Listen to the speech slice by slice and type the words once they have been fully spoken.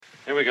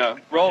Here we go.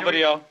 Roll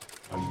video.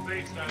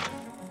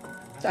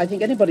 I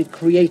think anybody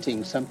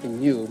creating something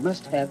new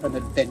must have an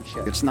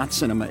adventure. It's not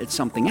cinema, it's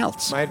something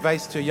else. My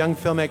advice to a young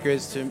filmmaker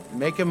is to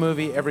make a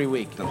movie every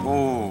week. The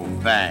whole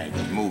bag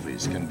of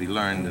movies can be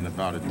learned in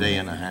about a day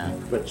and a half.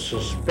 But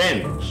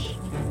suspense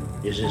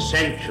is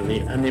essentially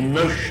an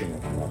emotional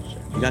process.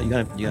 You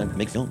gotta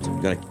make films.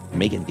 You gotta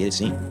make it and get it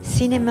seen.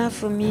 Cinema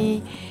for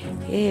me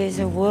is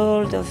a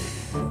world of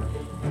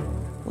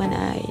when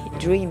I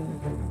dream.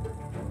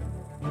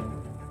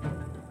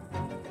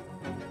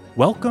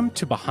 Welcome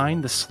to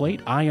Behind the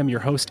Slate. I am your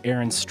host,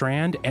 Aaron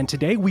Strand, and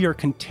today we are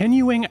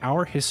continuing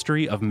our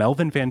history of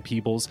Melvin Van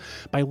Peebles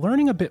by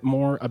learning a bit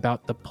more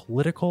about the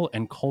political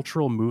and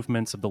cultural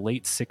movements of the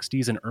late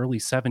 60s and early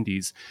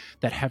 70s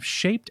that have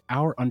shaped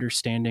our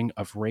understanding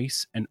of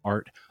race and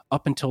art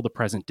up until the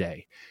present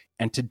day.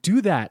 And to do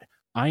that,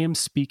 I am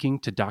speaking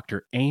to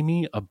Dr.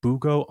 Amy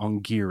Abugo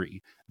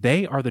Ongiri.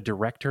 They are the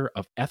Director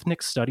of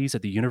Ethnic Studies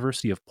at the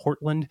University of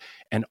Portland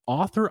and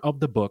author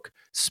of the book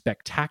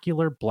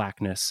Spectacular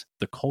Blackness,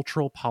 The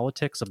Cultural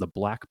Politics of the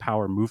Black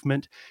Power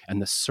Movement and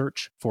the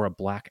Search for a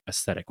Black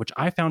Aesthetic, which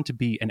I found to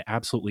be an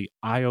absolutely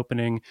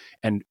eye-opening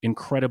and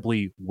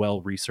incredibly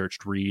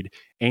well-researched read.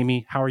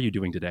 Amy, how are you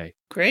doing today?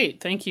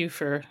 Great. Thank you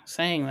for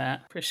saying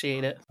that.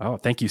 Appreciate it. Oh,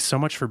 thank you so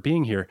much for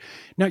being here.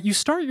 Now, you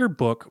start your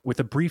book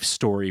with a brief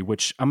story,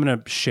 which I'm going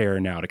to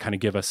share now to kind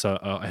of give us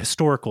a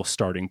historical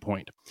starting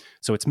point.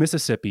 So it's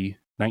Mississippi,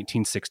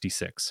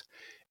 1966.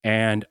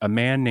 And a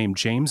man named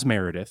James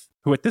Meredith,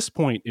 who at this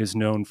point is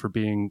known for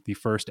being the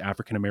first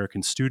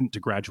African-American student to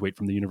graduate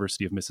from the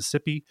University of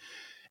Mississippi.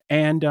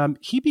 And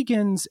he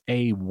begins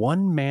a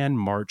one-man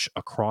march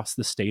across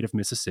the state of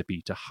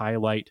Mississippi to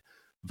highlight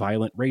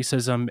violent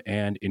racism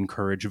and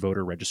encourage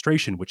voter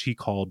registration, which he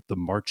called the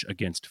March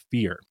Against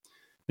Fear.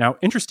 Now,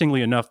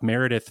 interestingly enough,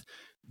 Meredith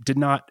did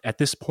not at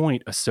this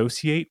point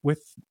associate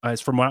with,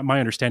 as from my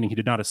understanding, he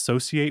did not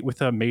associate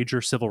with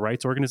major civil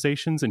rights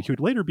organizations, and he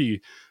would later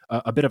be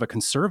a bit of a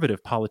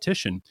conservative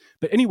politician.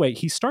 But anyway,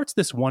 he starts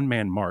this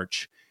one-man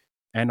march,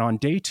 and on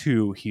day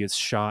 2, he is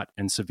shot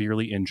and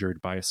severely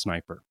injured by a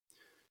sniper.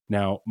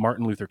 Now,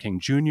 Martin Luther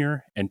King Jr.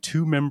 and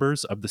 2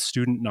 members of the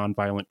Student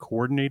Nonviolent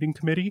Coordinating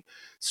Committee,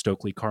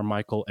 Stokely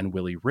Carmichael and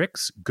Willie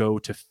Ricks, go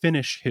to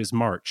finish his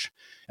march.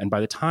 And by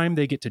the time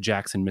they get to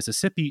Jackson,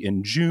 Mississippi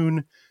in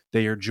June,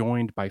 they are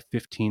joined by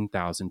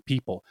 15,000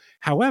 people.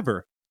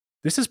 However,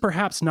 this is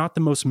perhaps not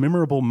the most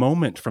memorable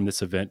moment from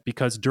this event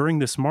because during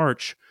this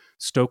march,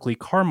 Stokely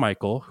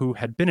Carmichael, who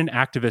had been an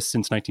activist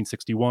since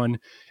 1961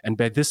 and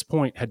by this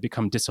point had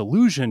become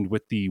disillusioned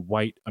with the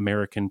white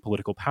American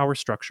political power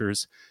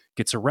structures,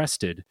 gets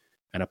arrested,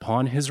 and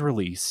upon his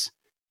release,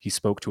 he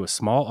spoke to a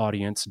small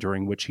audience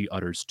during which he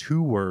utters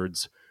 2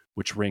 words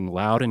which ring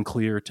loud and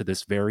clear to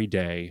this very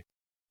day: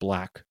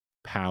 Black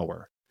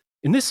Power.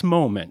 In this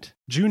moment,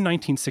 June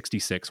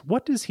 1966,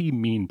 what does he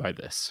mean by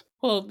this?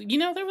 Well,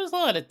 there was a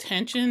lot of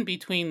tension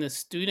between the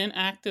student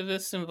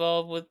activists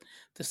involved with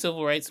the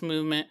civil rights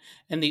movement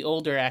and the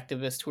older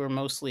activists who were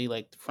mostly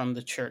like from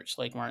the church,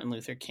 like Martin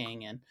Luther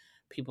King and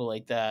people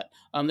like that.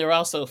 There were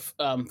also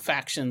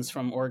factions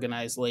from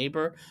organized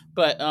labor,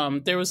 but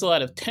there was a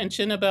lot of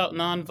tension about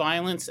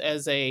nonviolence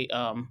as a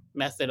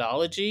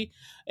methodology.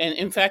 And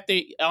in fact,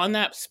 on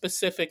that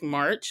specific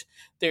march,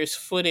 there's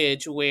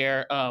footage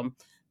where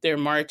they're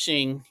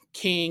marching,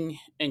 King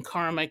and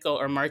Carmichael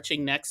are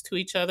marching next to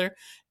each other,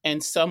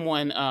 and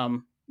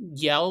someone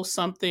yells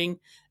something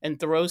and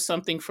throws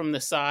something from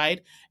the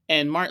side,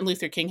 and Martin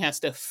Luther King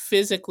has to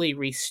physically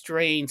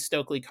restrain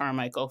Stokely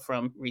Carmichael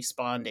from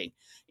responding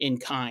in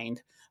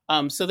kind.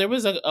 So there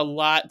was a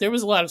lot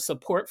of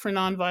support for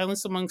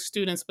nonviolence among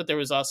students, but there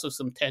was also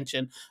some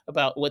tension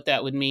about what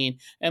that would mean.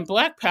 And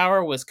Black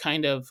Power was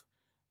kind of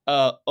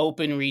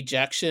open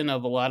rejection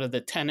of a lot of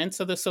the tenets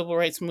of the civil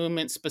rights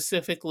movement,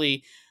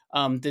 specifically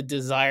the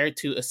desire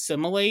to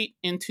assimilate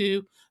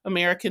into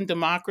American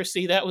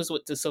democracy. That was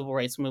what the civil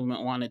rights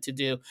movement wanted to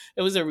do.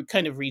 It was a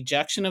kind of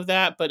rejection of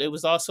that, but it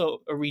was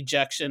also a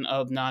rejection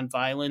of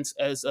nonviolence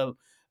as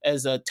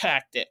a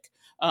tactic.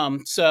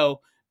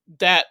 So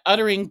that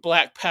uttering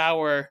Black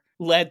Power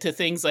led to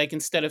things like,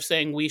 instead of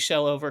saying "we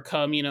shall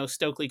overcome,"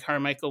 Stokely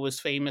Carmichael was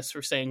famous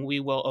for saying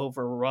 "we will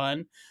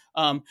overrun."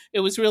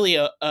 It was really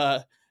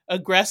a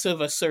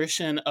aggressive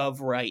assertion of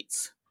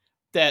rights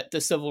that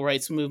the civil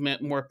rights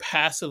movement more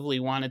passively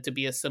wanted to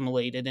be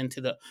assimilated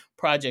into the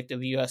project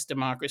of U.S.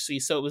 democracy.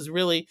 So it was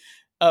really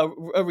a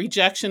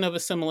rejection of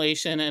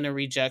assimilation and a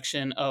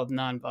rejection of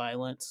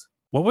nonviolence.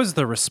 What was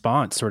the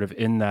response sort of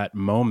in that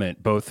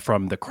moment, both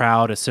from the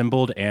crowd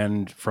assembled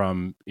and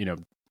from,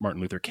 Martin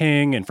Luther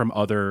King and from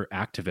other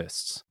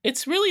activists?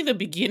 It's really the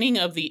beginning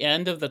of the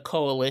end of the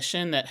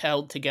coalition that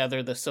held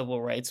together the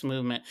civil rights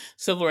movement.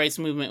 Civil rights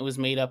movement was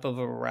made up of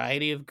a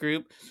variety of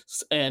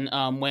groups. And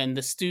when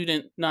the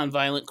Student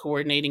Nonviolent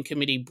Coordinating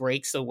Committee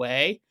breaks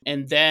away,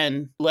 and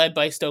then led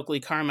by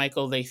Stokely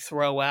Carmichael, they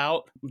throw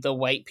out the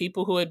white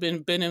people who had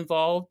been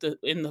involved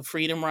in the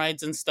freedom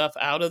rides and stuff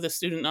out of the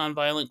Student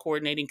Nonviolent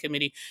Coordinating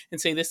Committee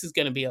and say, this is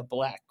going to be a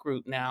Black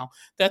group now.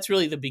 That's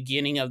really the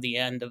beginning of the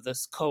end of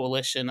this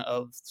coalition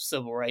of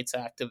civil rights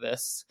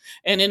activists.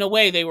 And in a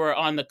way, they were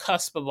on the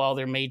cusp of all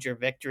their major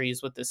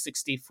victories with the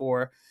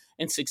 64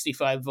 and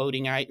 65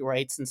 Voting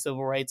Rights and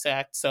Civil Rights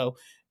Act. So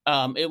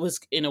it was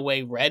in a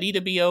way ready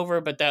to be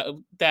over, but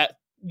that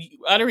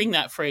uttering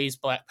that phrase,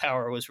 Black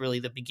Power, was really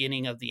the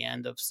beginning of the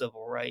end of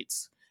civil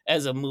rights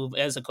as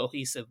a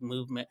cohesive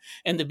movement,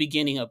 and the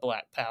beginning of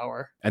Black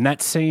Power. And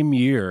that same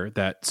year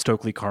that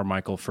Stokely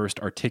Carmichael first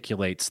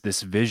articulates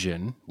this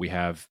vision, we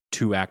have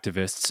two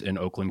activists in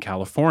Oakland,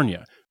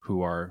 California,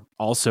 who are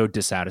also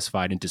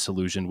dissatisfied and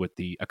disillusioned with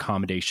the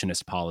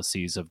accommodationist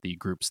policies of the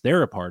groups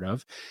they're a part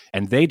of,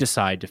 and they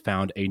decide to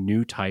found a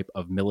new type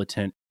of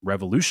militant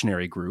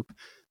revolutionary group.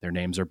 Their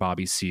names are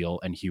Bobby Seale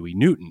and Huey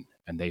Newton,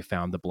 and they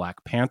found the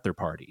Black Panther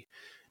Party.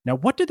 Now,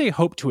 what do they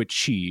hope to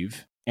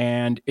achieve?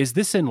 And is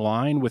this in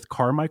line with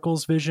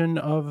Carmichael's vision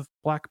of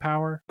Black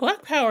Power?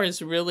 Black Power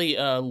is really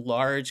a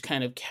large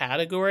kind of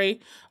category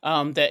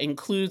that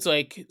includes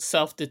like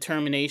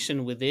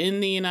self-determination within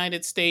the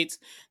United States,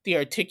 the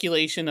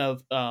articulation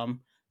of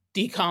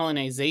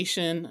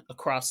decolonization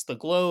across the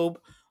globe,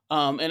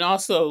 and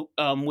also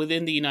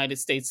within the United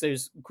States,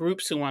 there's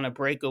groups who want to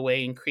break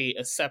away and create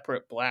a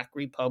separate Black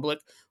republic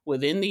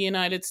within the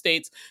United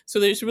States. So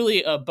there's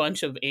really a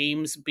bunch of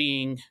aims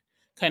being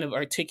kind of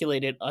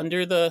articulated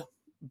under the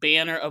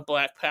banner of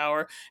Black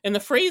Power. And the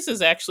phrase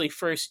is actually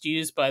first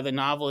used by the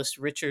novelist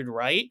Richard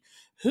Wright,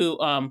 who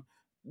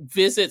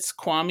visits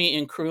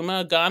Kwame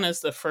Nkrumah. Ghana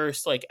is the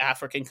first like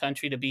African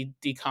country to be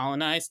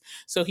decolonized.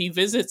 So he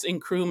visits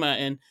Nkrumah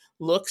and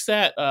looks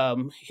at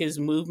his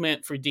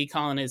movement for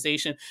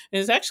decolonization and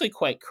is actually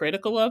quite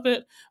critical of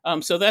it.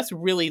 So that's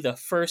really the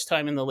first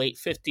time in the late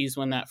 50s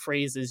when that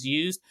phrase is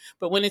used.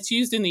 But when it's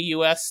used in the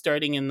US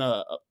starting in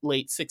the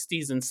late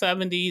 60s and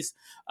 70s,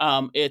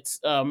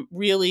 it's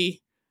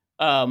really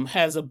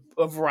has a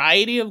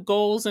variety of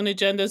goals and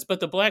agendas, but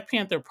the Black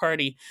Panther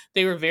Party,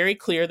 they were very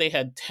clear. They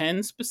had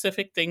 10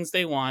 specific things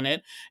they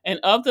wanted. And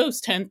of those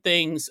 10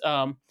 things,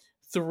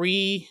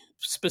 3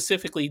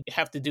 specifically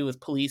have to do with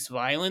police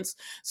violence.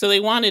 So they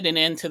wanted an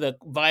end to the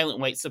violent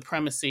white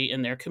supremacy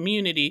in their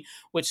community,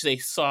 which they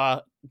saw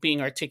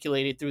being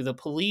articulated through the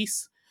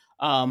police.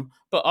 But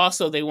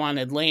also they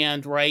wanted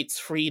land, rights,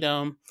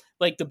 freedom,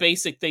 like the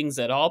basic things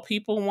that all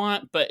people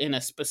want, but in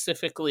a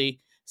specifically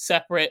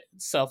separate,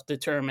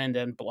 self-determined,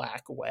 and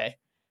Black way.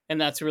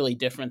 And that's really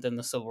different than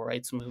the civil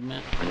rights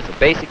movement. And it's a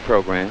basic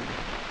program,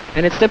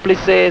 and it simply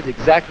says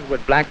exactly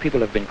what Black people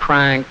have been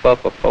crying for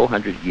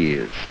 400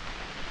 years.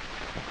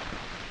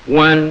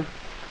 1,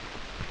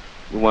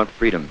 we want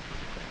freedom.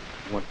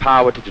 We want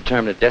power to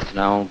determine the destiny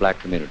of our own Black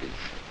communities.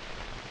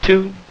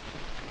 2,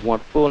 we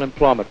want full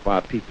employment for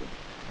our people.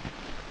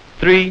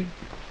 3, we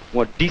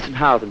want decent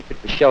housing fit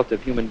for shelter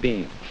of human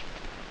beings.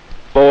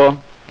 4, we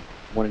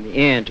want an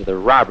end to the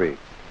robbery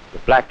the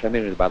Black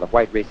community by the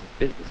white racist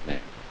businessman.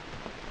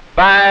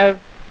 5,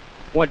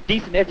 want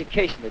decent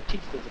education that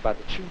teaches us about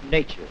the true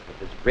nature of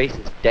this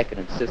racist,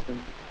 decadent system.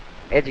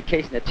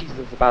 Education that teaches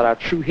us about our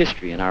true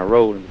history and our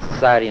role in the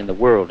society and the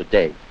world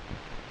today.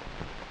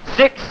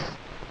 6,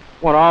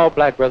 want all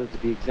Black brothers to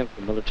be exempt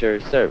from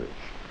military service.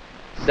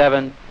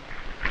 7,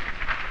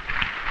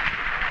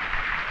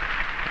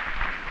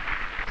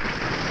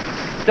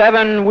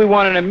 we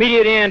want an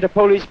immediate end to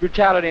police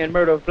brutality and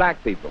murder of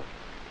Black people.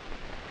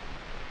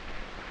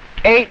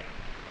 8,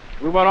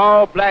 we want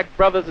all Black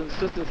brothers and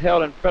sisters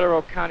held in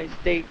federal, county,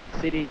 state,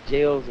 city,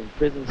 jails, and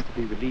prisons to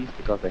be released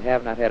because they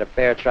have not had a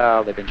fair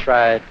trial. They've been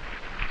tried.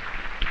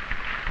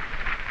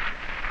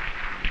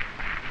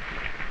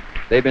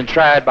 They've been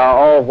tried by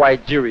all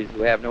white juries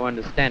who have no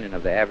understanding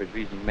of the average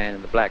reasoning man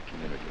in the Black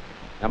community.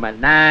 Number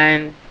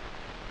 9,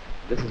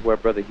 this is where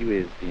Brother Huey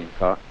is being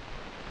caught.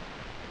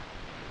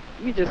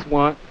 We just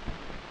want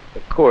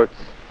the courts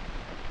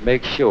to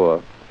make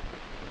sure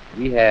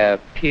we have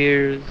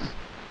peers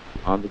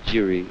on the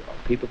jury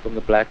of people from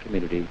the Black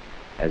community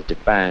as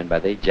defined by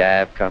their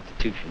jive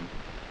constitution,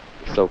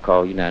 the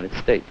so-called United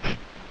States.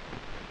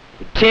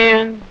 The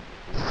 10,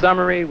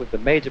 summary with the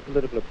major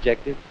political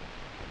objective.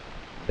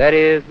 That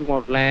is, we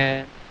want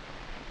land,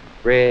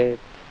 bread,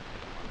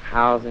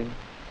 housing,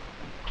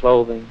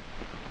 clothing,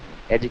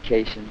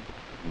 education,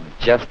 we want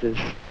justice,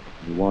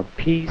 we want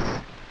peace.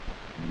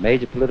 The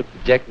major political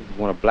objectives,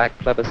 we want a Black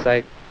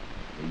plebiscite,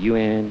 the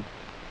UN,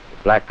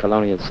 the Black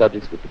colonial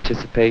subjects would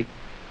participate,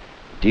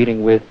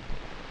 dealing with,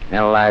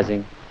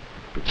 analyzing,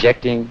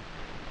 projecting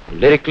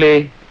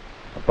politically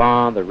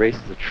upon the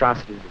racist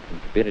atrocities that have been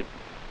committed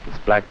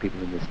against Black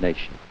people in this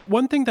nation.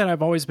 One thing that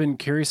I've always been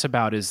curious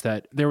about is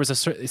that there was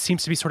it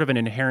seems to be sort of an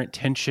inherent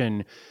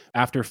tension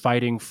after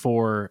fighting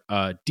for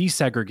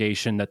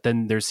desegregation, that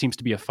then there seems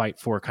to be a fight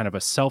for kind of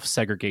a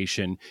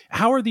self-segregation.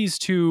 How are these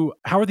two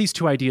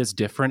ideas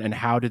different, and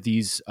how do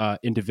these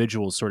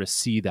individuals sort of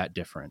see that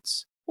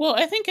difference? Well,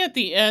 I think at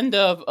the end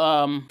of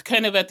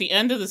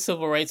the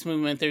civil rights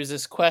movement, there's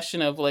this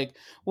question of like,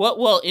 what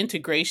will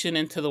integration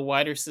into the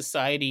wider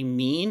society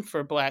mean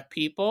for Black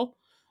people?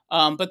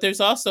 But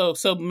there's also,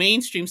 so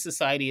mainstream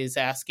society is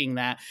asking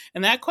that,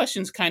 and that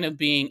question's kind of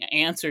being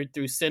answered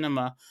through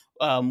cinema.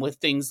 with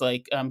things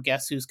like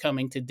Guess Who's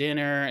Coming to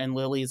Dinner and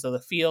Lilies of the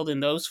Field,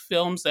 and those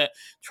films that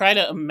try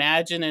to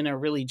imagine in a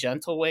really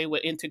gentle way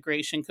what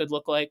integration could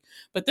look like.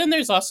 But then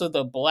there's also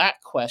the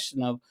Black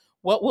question of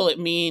what will it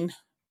mean.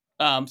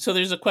 So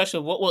there's a question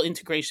of what will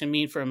integration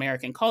mean for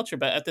American culture,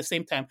 but at the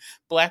same time,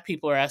 Black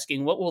people are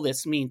asking, what will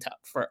this mean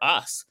for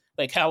us?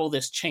 Like, how will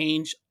this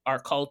change our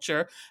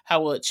culture?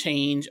 How will it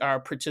change our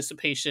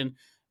participation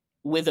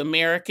with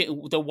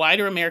the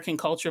wider American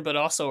culture, but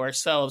also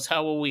ourselves?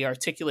 How will we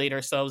articulate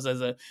ourselves as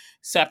a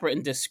separate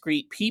and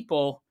discrete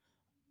people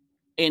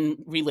in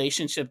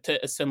relationship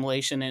to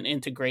assimilation and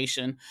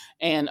integration?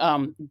 And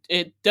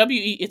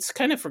it's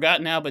kind of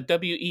forgotten now, but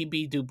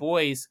W.E.B. Du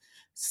Bois,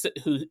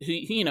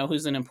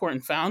 who's an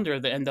important founder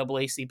of the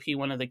NAACP,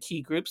 one of the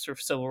key groups for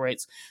civil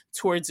rights,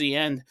 towards the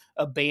end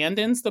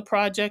abandons the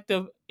project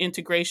of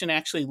integration,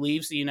 actually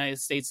leaves the United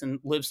States and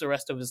lives the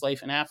rest of his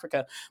life in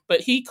Africa.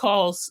 But he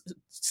calls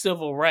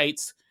civil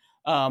rights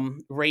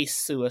race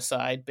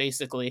suicide,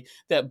 basically,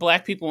 that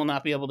Black people will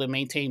not be able to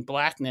maintain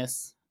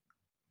Blackness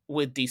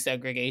with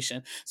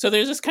desegregation. So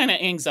there's this kind of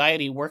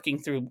anxiety working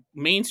through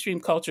mainstream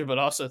culture, but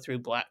also through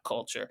Black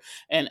culture.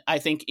 And I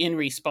think in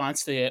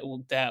response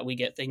to that, we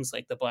get things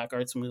like the Black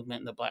Arts Movement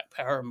and the Black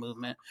Power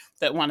movement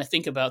that want to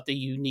think about the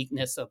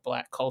uniqueness of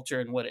Black culture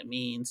and what it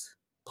means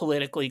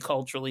politically,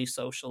 culturally,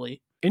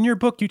 socially. In your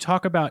book, you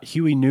talk about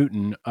Huey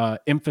Newton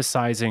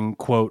emphasizing,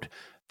 quote,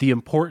 the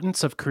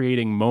importance of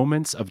creating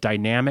moments of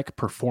dynamic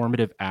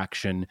performative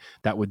action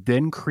that would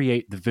then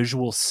create the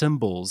visual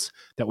symbols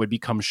that would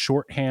become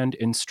shorthand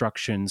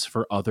instructions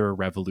for other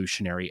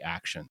revolutionary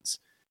actions.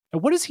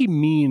 And what does he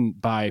mean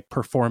by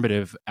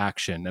performative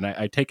action? And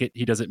I take it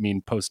he doesn't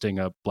mean posting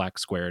a black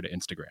square to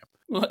Instagram.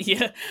 Well,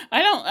 yeah,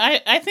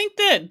 I think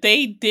that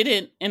they did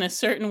it in a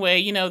certain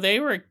way. They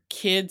were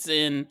kids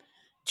in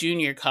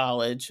junior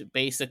college,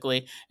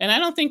 basically. And I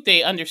don't think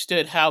they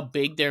understood how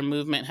big their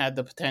movement had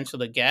the potential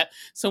to get.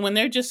 So when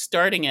they're just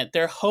starting it,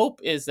 their hope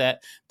is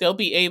that they'll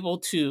be able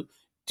to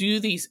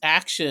do these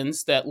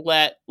actions that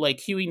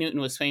like Huey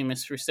Newton was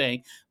famous for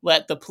saying,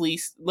 let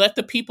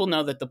the people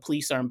know that the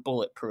police aren't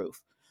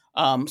bulletproof.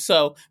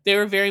 So they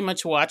were very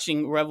much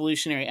watching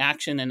revolutionary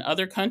action in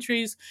other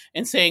countries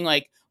and saying,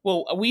 like,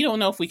 well, we don't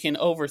know if we can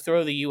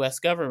overthrow the U.S.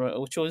 government,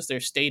 which was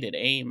their stated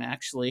aim,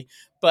 actually.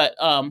 But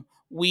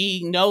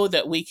we know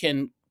that we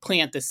can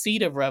plant the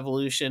seed of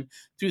revolution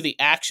through the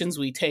actions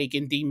we take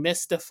and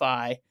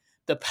demystify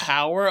the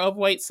power of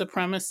white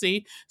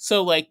supremacy.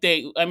 So like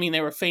they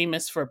were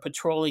famous for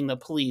patrolling the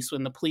police.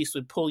 When the police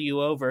would pull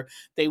you over,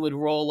 they would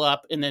roll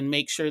up and then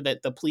make sure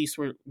that the police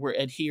were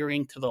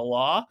adhering to the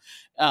law.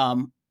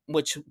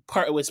 Which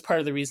was part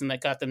of the reason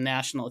that got them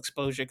national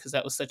exposure, because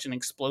that was such an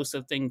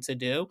explosive thing to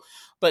do.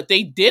 But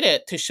they did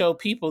it to show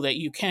people that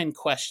you can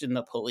question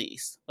the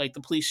police. Like,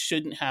 the police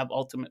shouldn't have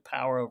ultimate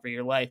power over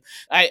your life.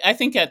 I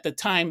think at the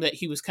time that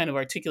he was kind of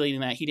articulating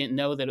that, he didn't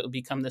know that it would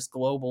become this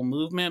global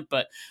movement,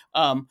 but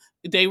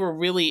they were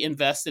really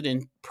invested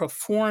in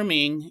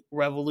performing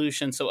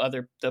revolution so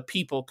the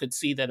people could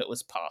see that it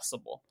was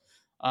possible.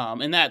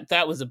 And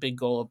that was a big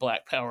goal of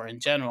Black Power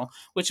in general,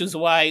 which is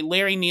why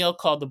Larry Neal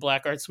called the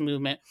Black Arts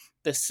Movement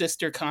the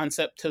sister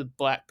concept to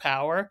Black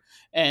Power.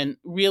 And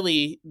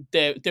really,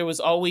 there was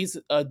always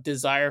a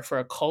desire for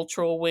a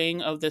cultural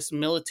wing of this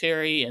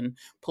military and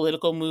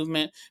political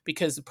movement,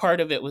 because part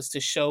of it was to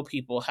show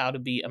people how to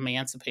be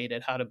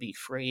emancipated, how to be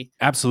free.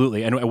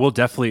 Absolutely. And we'll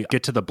definitely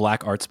get to the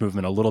Black Arts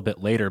Movement a little bit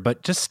later.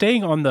 But just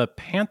staying on the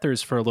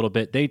Panthers for a little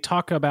bit, they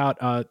talk about,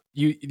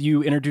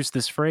 you introduced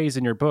this phrase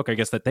in your book, I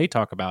guess, that they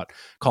talk about,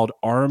 called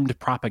armed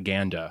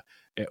propaganda.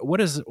 What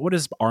does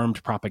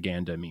armed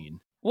propaganda mean?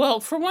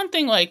 Well, for one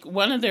thing, like,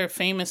 one of their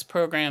famous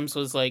programs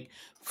was like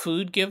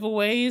food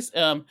giveaways.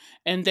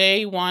 And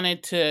they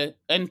wanted to,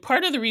 and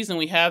part of the reason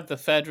we have the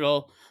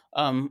federal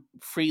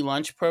free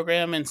lunch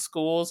program in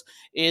schools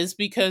is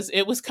because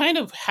it was kind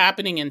of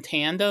happening in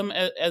tandem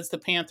as the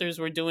Panthers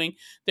were doing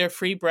their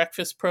free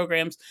breakfast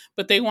programs.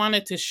 But they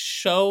wanted to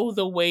show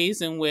the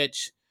ways in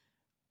which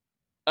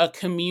a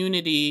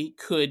community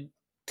could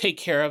take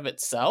care of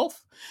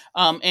itself.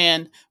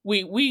 And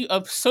we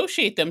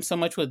associate them so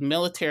much with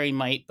military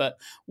might, but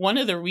one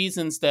of the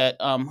reasons that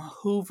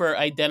Hoover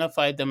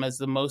identified them as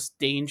the most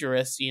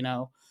dangerous,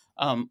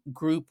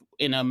 group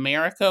in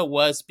America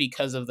was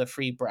because of the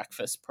free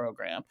breakfast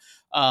program.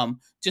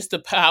 Just the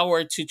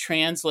power to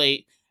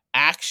translate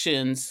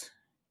actions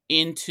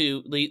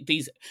into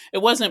these. It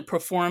wasn't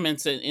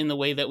performance in the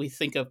way that we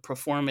think of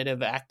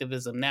performative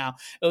activism now.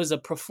 It was a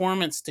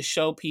performance to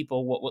show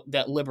people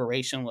that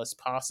liberation was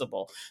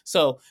possible.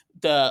 So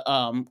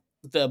the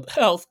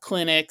health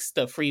clinics,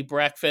 the free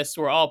breakfasts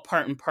were all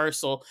part and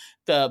parcel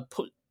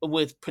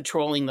with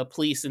patrolling the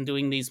police and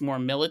doing these more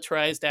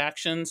militarized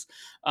actions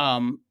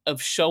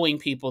of showing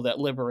people that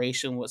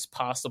liberation was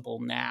possible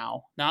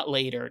now, not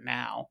later,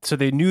 now. So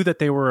they knew that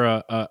they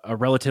were a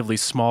relatively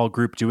small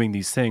group doing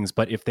these things,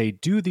 but if they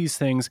do these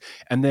things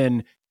and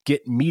then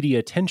get media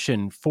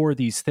attention for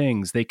these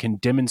things, they can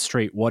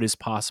demonstrate what is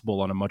possible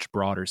on a much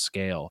broader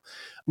scale.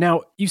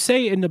 Now, you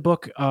say in the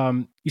book,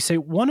 you say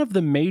one of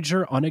the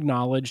major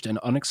unacknowledged and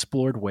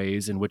unexplored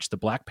ways in which the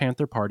Black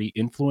Panther Party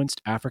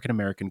influenced African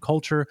American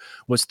culture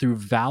was through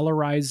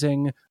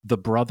valorizing the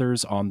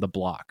brothers on the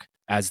block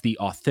as the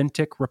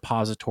authentic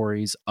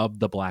repositories of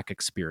the Black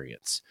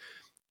experience.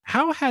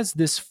 How has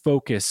this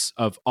focus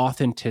of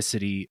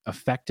authenticity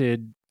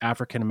affected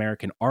African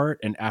American art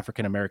and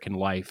African American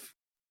life,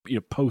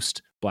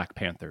 post Black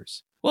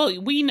Panthers?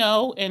 Well, we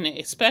know, and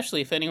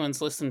especially if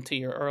anyone's listened to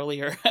your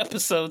earlier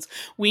episodes,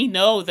 we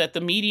know that the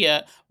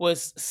media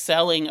was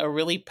selling a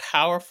really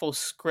powerful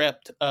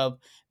script of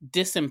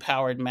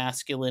disempowered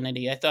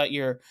masculinity. I thought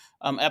your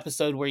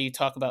episode where you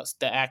talk about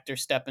the actor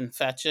Stepin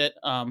Fetchit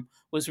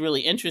was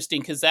really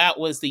interesting, because that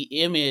was the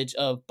image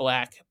of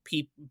black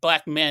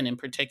men in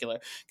particular.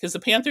 Because the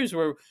Panthers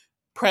were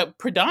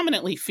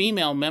predominantly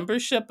female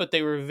membership, but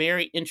they were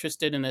very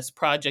interested in this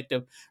project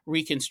of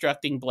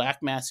reconstructing Black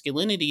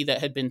masculinity that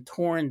had been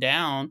torn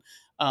down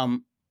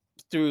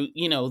through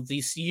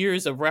these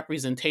years of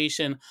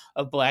representation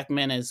of Black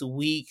men as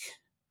weak,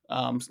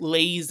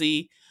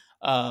 lazy,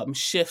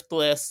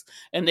 shiftless,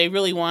 and they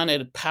really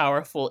wanted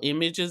powerful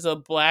images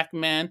of Black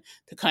men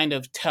to kind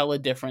of tell a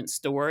different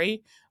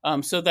story.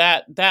 So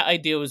that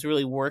idea was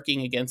really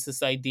working against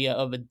this idea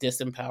of a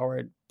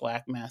disempowered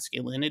Black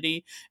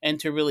masculinity, and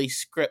to really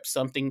script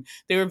something.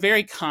 They were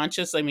very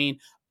conscious. I mean,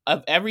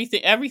 of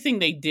everything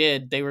they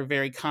did, they were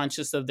very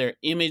conscious of their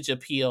image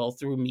appeal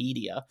through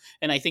media.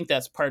 And I think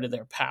that's part of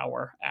their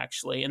power,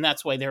 actually. And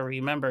that's why they're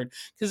remembered,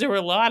 because there were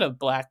a lot of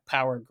Black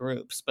power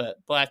groups, but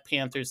Black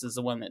Panthers is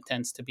the one that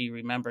tends to be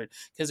remembered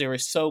because they were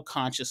so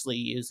consciously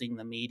using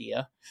the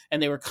media,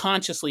 and they were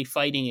consciously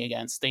fighting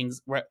against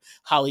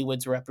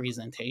Hollywood's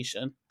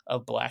representation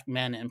of Black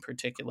men in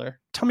particular.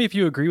 Tell me if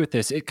you agree with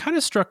this. It kind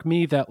of struck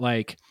me that,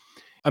 like,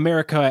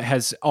 America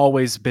has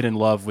always been in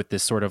love with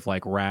this sort of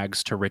like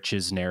rags to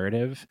riches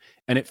narrative.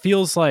 And it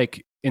feels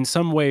like in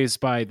some ways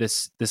by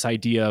this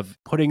idea of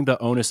putting the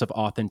onus of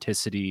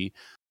authenticity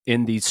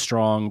in these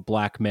strong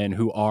Black men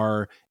who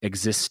are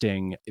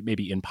existing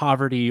maybe in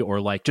poverty, or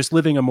like just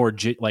living a more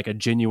like a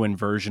genuine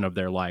version of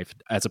their life,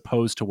 as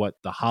opposed to what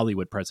the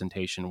Hollywood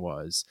presentation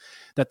was,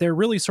 that they're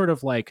really sort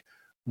of like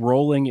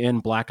rolling in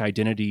Black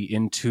identity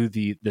into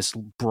this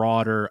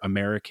broader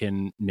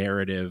American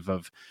narrative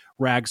of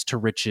rags to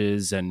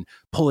riches and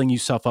pulling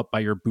yourself up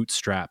by your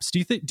bootstraps.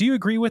 Do you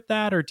agree with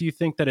that, or do you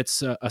think that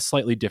it's a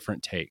slightly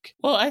different take?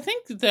 Well, I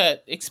think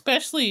that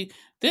especially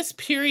this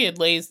period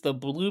lays the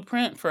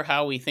blueprint for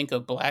how we think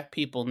of Black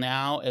people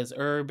now as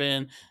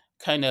urban,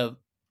 kind of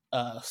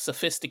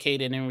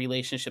sophisticated in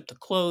relationship to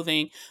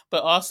clothing,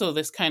 but also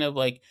this kind of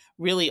like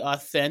really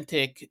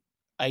authentic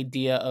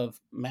idea of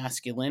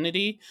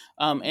masculinity.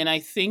 And I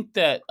think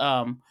that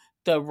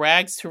the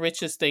rags to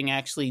riches thing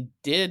actually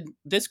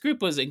this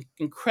group was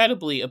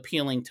incredibly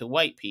appealing to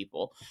white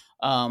people,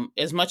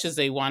 as much as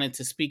they wanted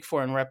to speak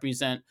for and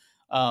represent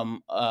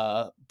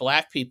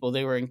Black people.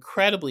 They were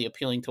incredibly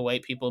appealing to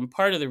white people, and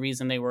part of the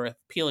reason they were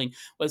appealing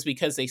was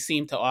because they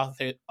seemed to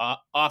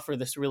offer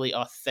this really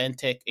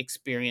authentic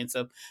experience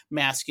of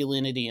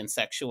masculinity and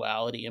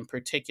sexuality in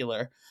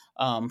particular.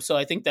 So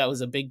I think that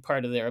was a big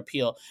part of their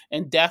appeal,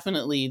 and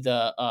definitely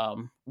the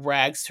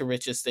rags to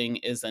riches thing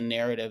is a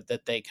narrative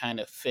that they kind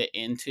of fit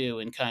into,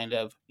 and kind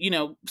of,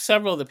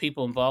 several of the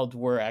people involved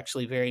were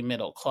actually very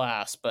middle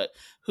class, but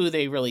who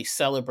they really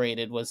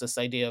celebrated was this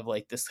idea of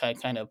like this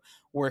kind of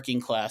working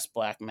class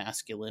Black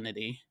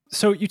masculinity.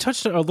 So you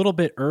touched a little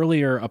bit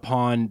earlier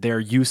upon their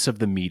use of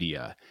the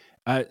media.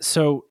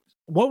 So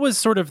what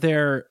was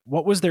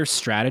their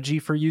strategy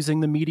for using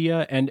the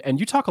media? And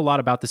you talk a lot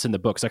about this in the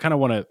book, so I kind of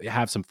want to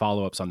have some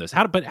follow-ups on this.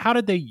 How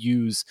did they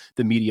use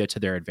the media to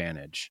their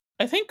advantage?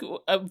 I think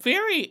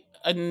very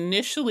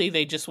initially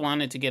they just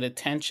wanted to get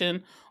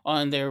attention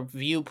on their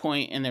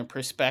viewpoint and their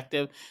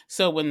perspective.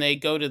 So when they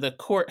go to the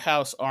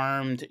courthouse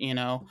armed,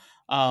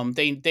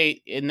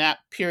 they in that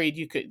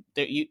period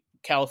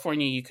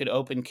California, you could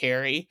open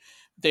carry.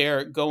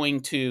 They're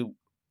going to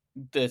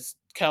the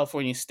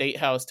California State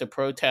House to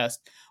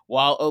protest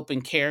while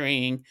open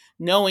carrying,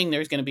 knowing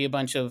there's going to be a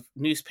bunch of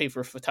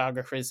newspaper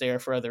photographers there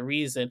for other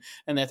reason,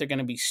 and that they're going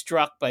to be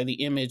struck by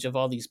the image of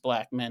all these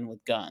Black men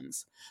with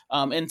guns.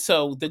 And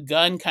so the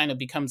gun kind of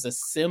becomes a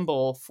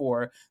symbol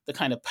for the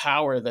kind of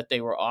power that they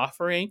were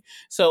offering.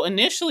 So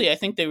initially, I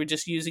think they were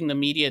just using the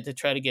media to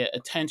try to get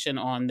attention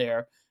on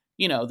their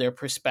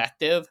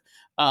perspective.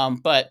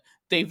 But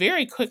they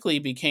very quickly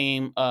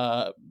became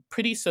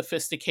pretty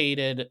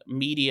sophisticated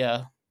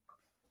media.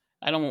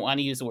 I don't want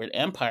to use the word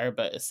empire,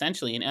 but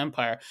essentially an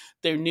empire.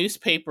 Their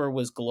newspaper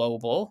was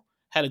global,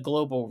 had a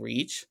global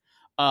reach.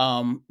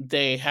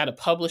 They had a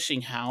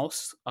publishing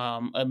house.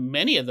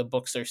 Many of the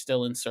books are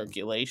still in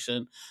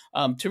circulation.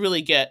 To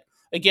really get,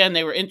 again,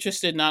 they were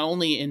interested not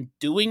only in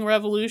doing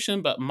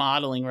revolution, but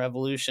modeling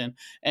revolution.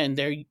 And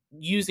they're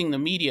using the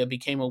media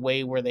became a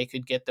way where they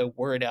could get the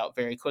word out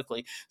very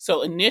quickly.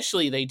 So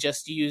initially, they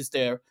just used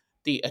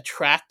the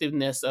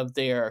attractiveness of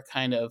their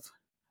kind of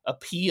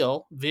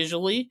appeal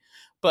visually.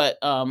 But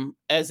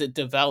as it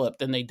developed,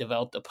 then they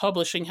developed a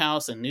publishing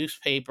house, a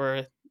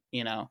newspaper,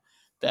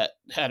 that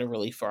had a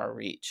really far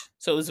reach.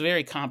 So it was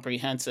very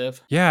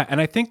comprehensive. Yeah, and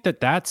I think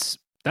that's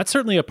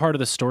certainly a part of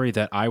the story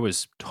that I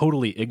was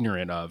totally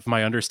ignorant of.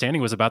 My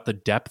understanding was about the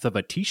depth of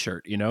a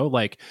t-shirt,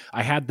 like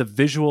I had the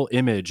visual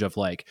image of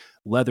like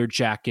leather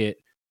jacket,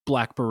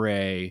 black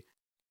beret,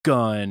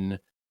 gun,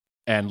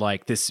 and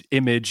like this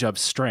image of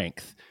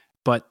strength.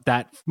 But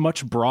that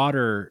much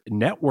broader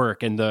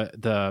network and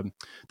the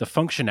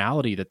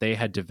functionality that they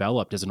had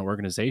developed as an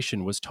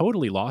organization was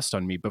totally lost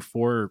on me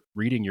before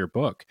reading your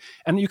book.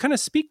 And you kind of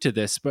speak to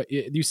this, but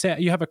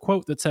you have a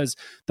quote that says,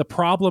 "The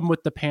problem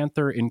with the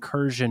Panther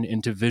incursion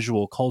into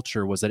visual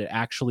culture was that it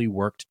actually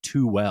worked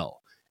too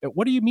well."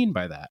 What do you mean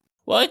by that?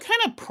 Well, it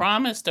kind of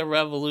promised a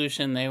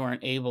revolution they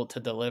weren't able to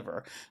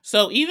deliver.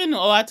 So even a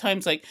lot of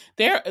times, like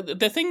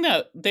the thing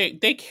that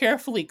they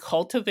carefully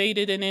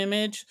cultivated an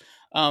image.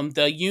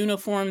 The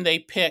uniform they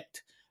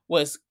picked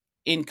was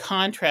in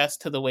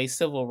contrast to the way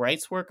civil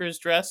rights workers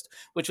dressed,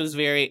 which was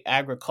very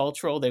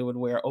agricultural. They would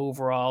wear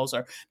overalls,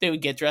 or they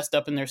would get dressed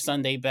up in their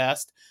Sunday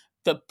best.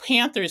 The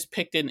Panthers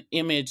picked an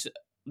image,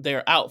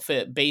 their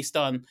outfit, based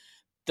on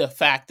the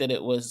fact that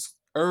it was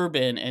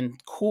urban and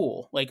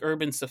cool, like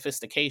urban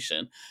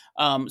sophistication.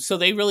 So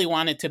they really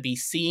wanted to be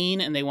seen,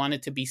 and they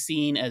wanted to be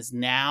seen as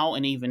now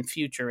and even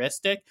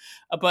futuristic.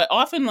 But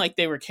often, like,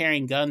 they were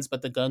carrying guns,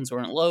 but the guns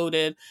weren't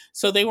loaded.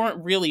 So they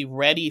weren't really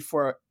ready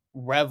for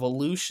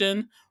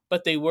revolution,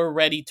 but they were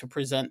ready to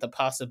present the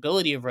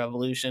possibility of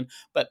revolution.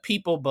 But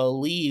people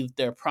believed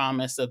their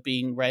promise of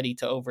being ready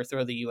to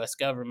overthrow the U.S.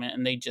 government,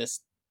 and they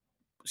just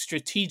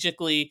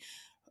strategically,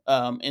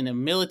 in a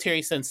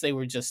military sense, they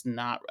were just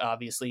not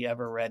obviously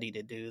ever ready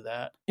to do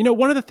that.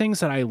 One of the things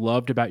that I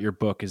loved about your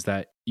book is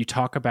that you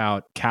talk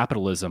about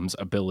capitalism's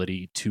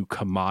ability to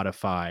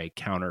commodify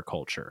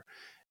counterculture.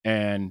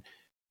 And,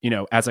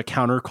 as a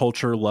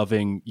counterculture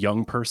loving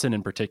young person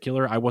in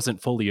particular, I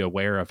wasn't fully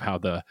aware of how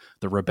the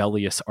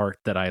rebellious art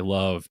that I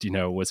loved,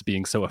 was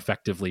being so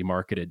effectively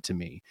marketed to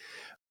me.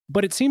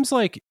 But it seems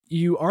like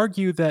you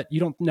argue that you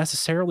don't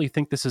necessarily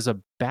think this is a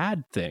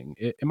bad thing.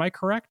 Am I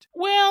correct?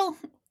 Well,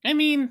 I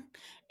mean,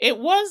 it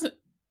wasn't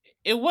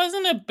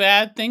a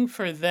bad thing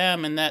for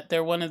them, in that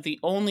they're one of the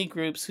only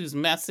groups whose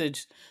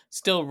message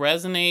still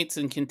resonates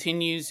and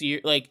continues.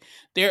 Like,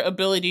 their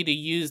ability to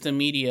use the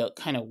media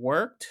kind of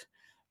worked,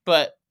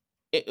 but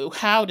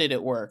how did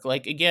it work?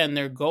 Like, again,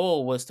 their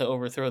goal was to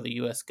overthrow the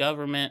U.S.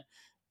 government.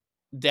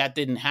 That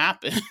didn't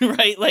happen,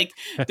 right? Like,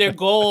 their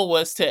goal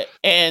was to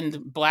end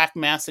Black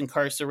mass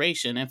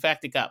incarceration. In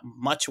fact, it got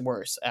much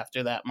worse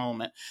after that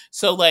moment.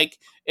 So, like,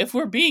 if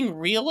we're being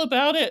real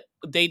about it,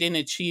 they didn't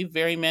achieve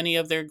very many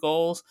of their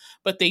goals,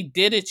 but they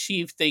did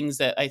achieve things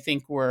that I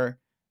think were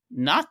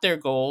not their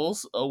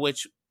goals,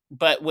 which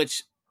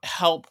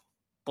help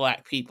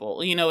Black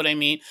people. You know what I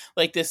mean?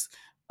 Like, this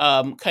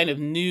kind of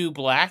new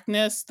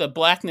Blackness. The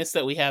Blackness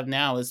that we have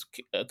now is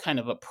kind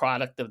of a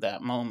product of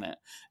that moment,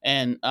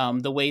 and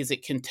the ways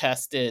it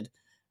contested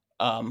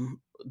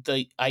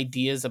the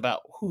ideas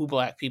about who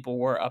Black people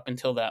were up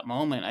until that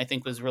moment, I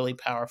think was really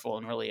powerful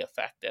and really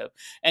effective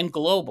and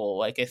global.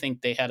 Like, I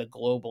think they had a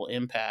global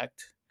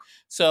impact.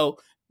 So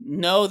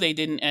no, they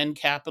didn't end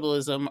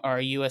capitalism or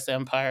a U.S.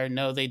 empire.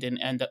 No, they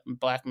didn't end up in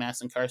Black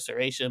mass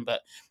incarceration,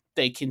 but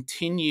they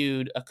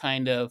continued a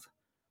kind of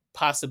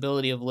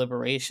possibility of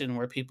liberation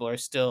where people are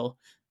still,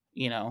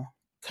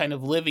 kind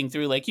of living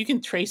through, like, you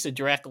can trace a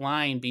direct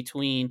line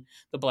between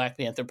the Black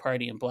Panther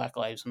Party and Black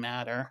Lives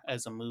Matter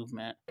as a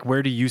movement.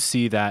 Where do you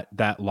see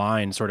that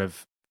line sort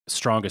of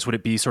strongest? Would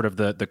it be sort of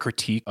the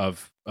critique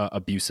of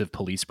abusive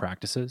police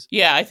practices?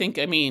 Yeah,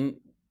 I mean,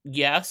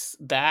 yes,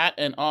 that,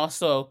 and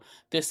also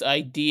this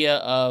idea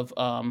of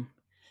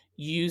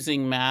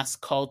using mass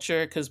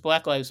culture, because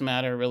Black Lives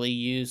Matter really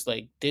used,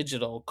 like,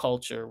 digital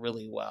culture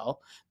really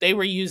well. They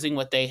were using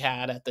what they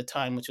had at the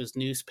time, which was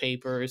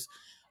newspapers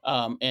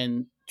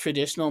and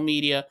traditional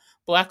media.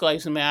 Black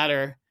Lives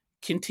Matter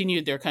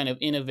continued their kind of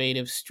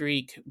innovative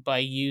streak by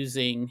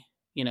using,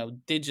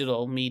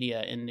 digital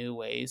media in new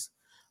ways,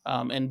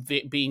 and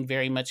being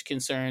very much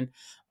concerned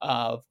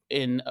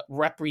in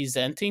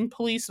representing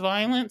police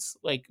violence,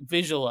 like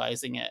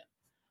visualizing it.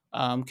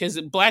 Because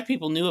Black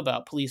people knew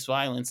about police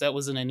violence. That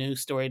wasn't a new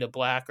story to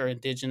Black or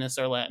Indigenous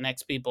or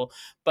Latinx people.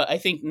 But I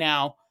think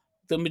now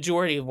the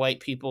majority of white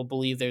people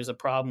believe there's a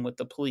problem with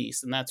the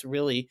police. And that's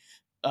really,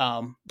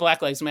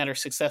 Black Lives Matter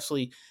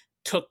successfully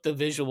took the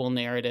visual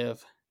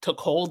narrative, took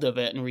hold of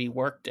it, and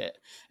reworked it.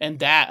 And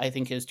that, I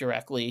think, is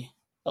directly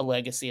a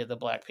legacy of the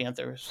Black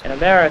Panthers. In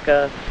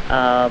America,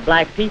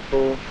 Black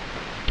people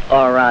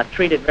are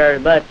treated very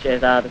much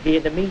as the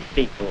Vietnamese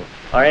people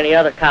or any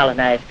other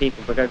colonized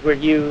people, because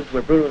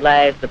we're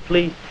brutalized. The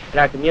police in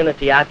our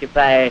community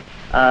occupy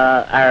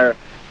our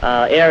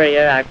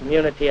area, our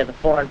community, as a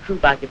foreign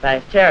troop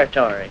occupies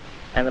territory.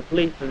 And the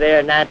police are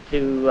there not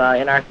to,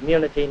 in our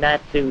community,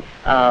 not to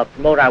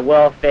promote our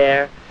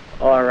welfare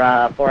or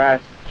for our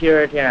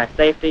security and our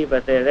safety,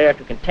 but they're there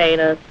to contain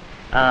us,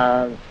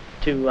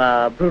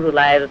 to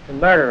brutalize us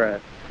and murder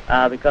us.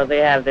 because they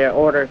have their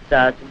orders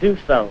to do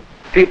so.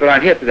 People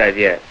aren't hip to that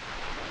yet.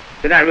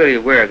 They're not really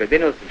aware of it. They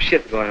know some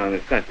shit's going on in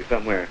this country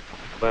somewhere.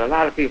 But a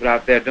lot of people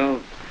out there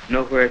don't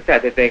know where it's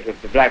at. They think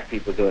it's the black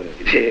people doing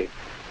it.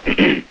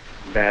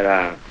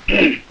 That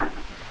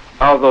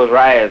all those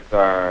riots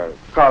are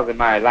causing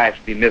my life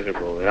to be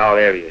miserable in all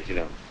areas, you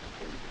know.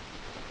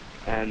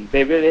 And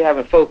they really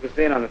haven't focused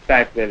in on the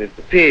fact that it's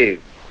the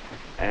pigs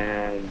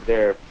and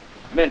their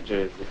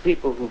mentors, the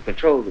people who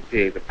control the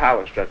pigs, the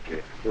power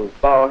structure, those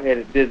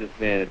bald-headed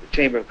businessmen at the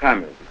Chamber of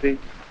Commerce, you see?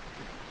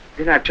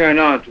 They're not turned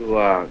on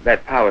to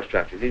that power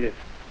structure. They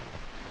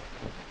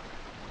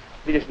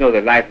just know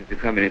that life is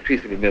becoming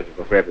increasingly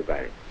miserable for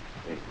everybody.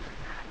 See?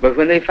 But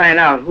when they find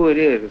out who it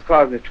is that's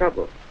causing the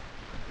trouble,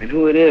 and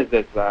who it is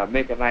that's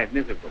making life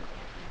miserable,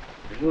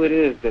 and who it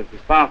is that's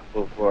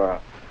responsible for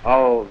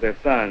all their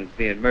sons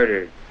being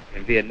murdered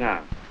in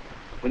Vietnam,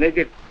 when they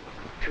get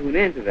tuned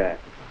into that,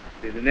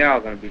 then they're all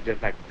going to be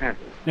just like the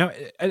Panthers. Now,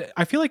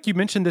 I feel like you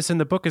mentioned this in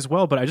the book as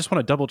well, but I just want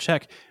to double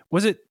check.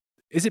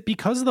 Is it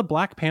because of the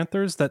Black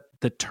Panthers that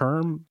the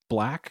term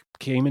black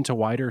came into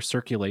wider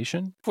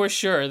circulation? For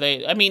sure.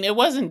 It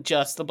wasn't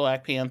just the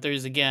Black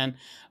Panthers. Again,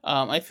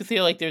 I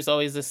feel like there's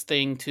always this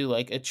thing to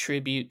like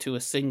attribute to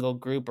a single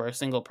group or a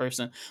single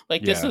person.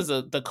 Like this was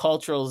the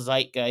cultural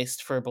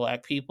zeitgeist for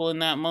Black people in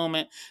that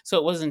moment. So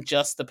it wasn't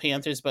just the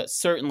Panthers, but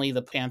certainly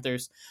the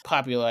Panthers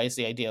popularized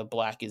the idea of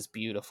black is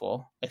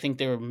beautiful. I think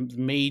there were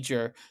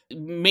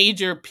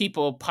major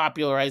people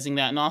popularizing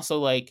that, and also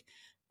like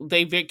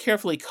they very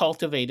carefully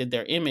cultivated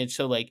their image.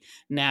 So like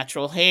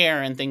natural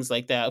hair and things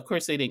like that. Of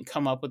course, they didn't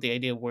come up with the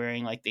idea of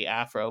wearing like the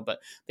afro, but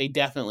they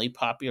definitely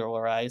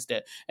popularized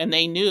it. And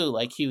they knew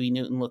like Huey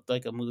Newton looked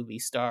like a movie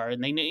star,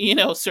 and they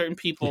knew, certain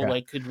people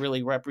like could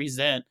really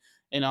represent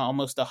in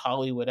almost a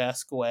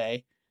Hollywood-esque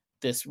way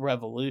this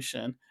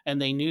revolution.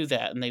 And they knew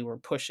that, and they were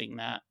pushing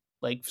that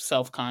like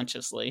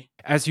self-consciously.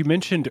 As you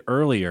mentioned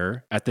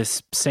earlier, at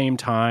this same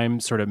time,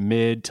 sort of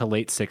mid to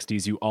late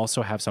 60s, you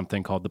also have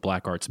something called the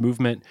Black Arts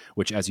Movement,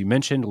 which, as you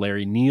mentioned,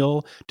 Larry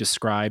Neal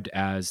described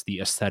as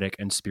the aesthetic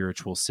and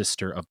spiritual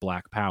sister of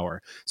Black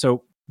power.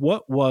 So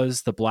what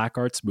was the Black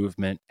Arts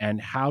Movement, and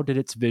how did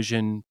its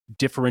vision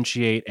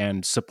differentiate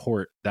and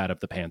support that of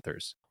the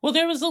Panthers? Well,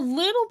 there was a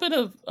little bit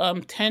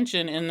of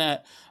tension in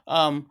that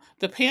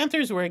the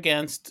Panthers were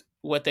against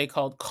what they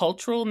called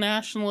cultural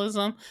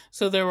nationalism.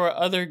 So there were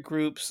other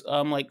groups,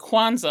 like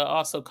Kwanzaa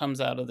also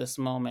comes out of this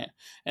moment.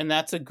 And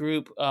that's a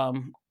group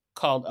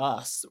called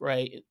Us,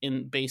 right,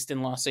 based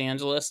in Los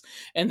Angeles.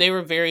 And they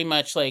were very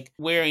much like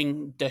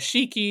wearing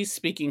dashikis,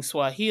 speaking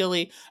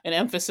Swahili, an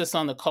emphasis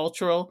on the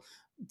cultural,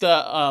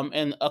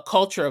 and a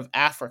culture of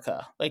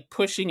Africa, like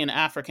pushing an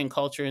African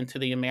culture into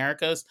the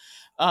Americas.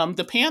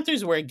 The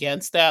Panthers were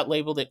against that,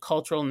 labeled it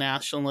cultural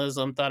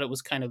nationalism, thought it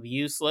was kind of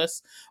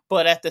useless.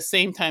 But at the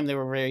same time, they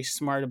were very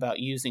smart about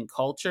using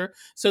culture.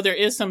 So there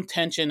is some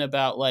tension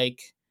about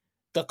like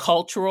the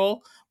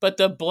cultural, but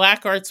the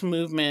Black Arts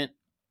Movement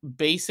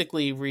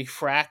basically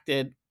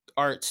refracted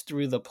arts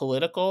through the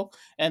political,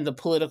 and the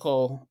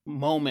political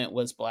moment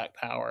was Black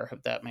Power,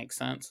 if that makes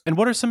sense. And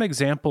what are some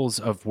examples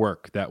of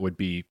work that would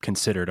be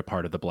considered a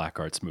part of the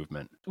Black Arts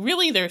Movement?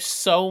 Really, there's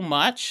so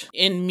much.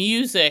 In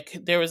music,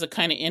 there was a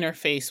kind of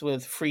interface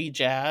with free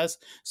jazz.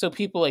 So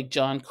people like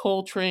John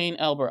Coltrane,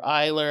 Albert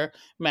Ayler,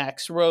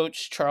 Max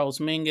Roach, Charles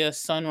Mingus,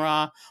 Sun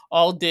Ra,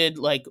 all did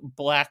like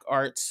Black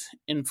arts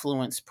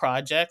influenced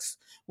projects,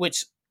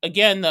 which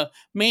again, the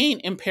main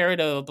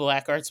imperative of the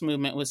Black Arts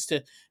Movement was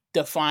to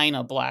define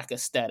a Black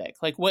aesthetic.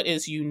 Like, what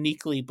is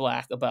uniquely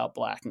Black about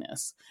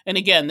Blackness? And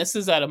again, this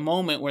is at a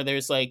moment where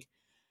there's like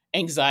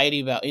anxiety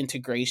about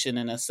integration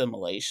and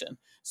assimilation.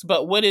 So,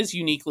 but what is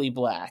uniquely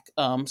Black?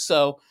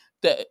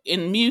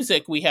 In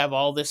music, we have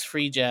all this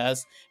free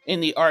jazz. In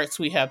the arts,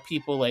 we have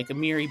people like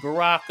Amiri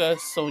Baraka,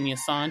 Sonia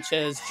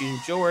Sanchez, June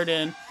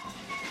Jordan.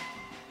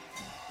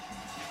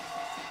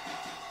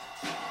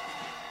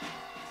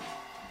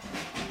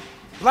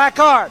 Black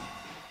art.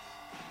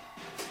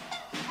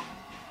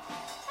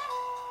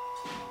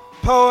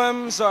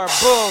 Poems are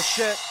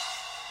bullshit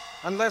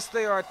unless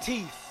they are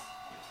teeth,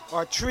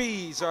 or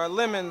trees, or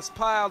lemons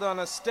piled on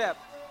a step,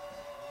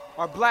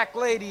 or black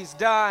ladies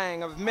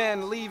dying of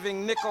men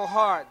leaving nickel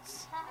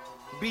hearts,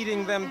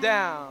 beating them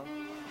down.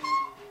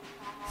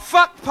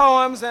 Fuck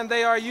poems and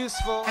they are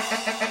useful.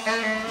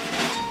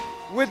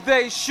 Would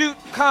they shoot,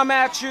 come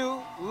at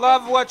you,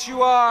 love what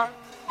you are,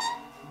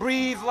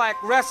 breathe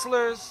like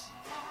wrestlers,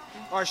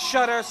 or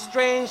shudder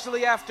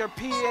strangely after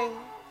peeing?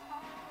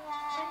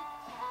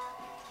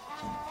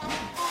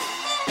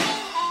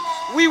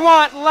 We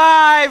want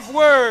live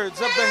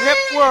words of the hip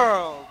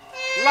world,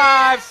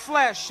 live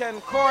flesh and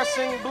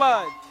coursing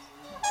blood,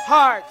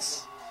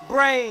 hearts,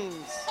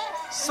 brains,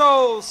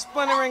 souls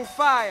splintering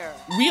fire.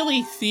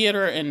 Really,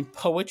 theater and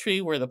poetry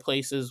were the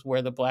places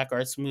where the Black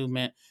Arts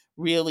Movement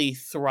really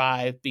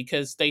thrived,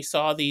 because they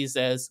saw these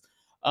as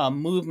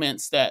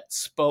movements that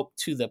spoke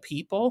to the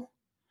people.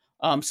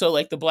 So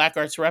like the Black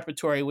Arts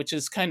Repertory, which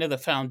is kind of the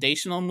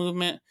foundational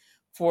movement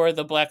for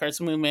the Black Arts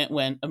Movement,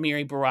 when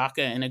Amiri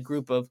Baraka and a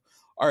group of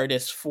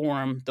artists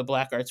form the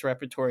Black Arts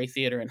Repertory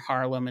Theater in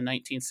Harlem in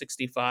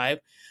 1965.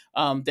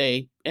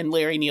 And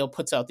Larry Neal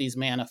puts out these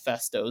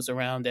manifestos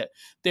around it.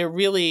 They're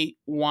really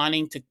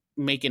wanting to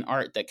make an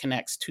art that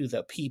connects to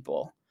the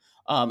people.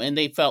 And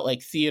they felt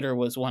like theater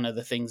was one of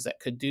the things that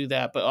could do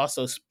that, but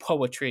also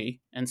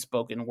poetry and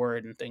spoken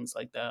word and things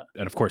like that.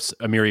 And of course,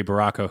 Amiri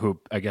Baraka,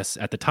 who I guess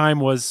at the time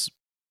was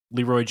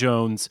Leroy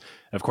Jones,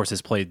 and of course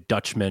has played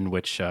Dutchman,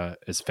 which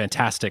is a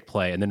fantastic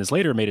play, and then is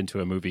later made into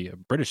a movie, a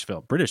British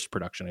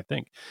production, I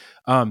think.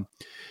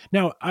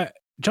 Now,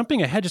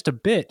 jumping ahead just a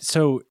bit,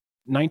 so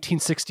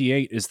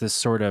 1968 is this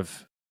sort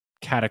of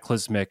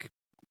cataclysmic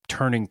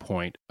turning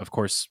point. Of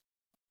course,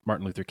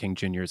 Martin Luther King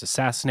Jr. is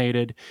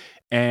assassinated,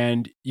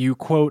 and you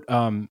quote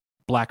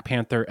Black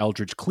Panther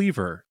Eldridge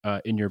Cleaver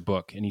in your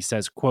book, and he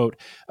says, quote,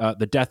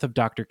 "The death of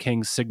Dr.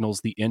 King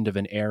signals the end of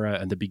an era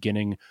and the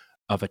beginning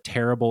of a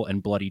terrible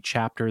and bloody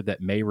chapter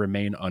that may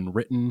remain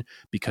unwritten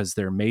because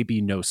there may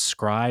be no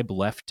scribe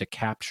left to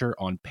capture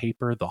on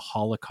paper the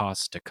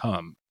Holocaust to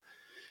come."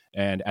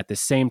 And at the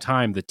same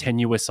time, the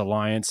tenuous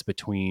alliance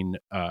between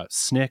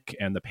SNCC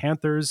and the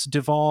Panthers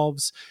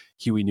devolves.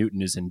 Huey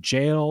Newton is in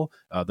jail.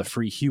 The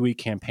Free Huey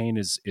campaign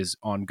is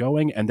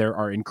ongoing, and there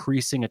are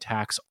increasing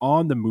attacks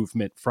on the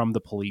movement from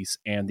the police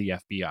and the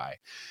FBI.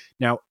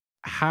 Now,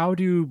 how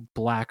do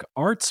Black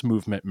Arts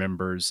Movement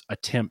members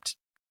attempt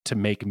to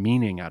make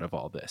meaning out of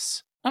all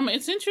this?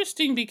 It's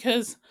interesting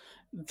because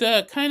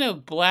the kind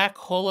of Black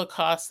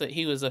Holocaust that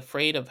he was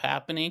afraid of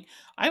happening,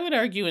 I would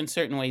argue in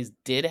certain ways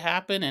did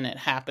happen, and it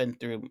happened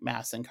through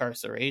mass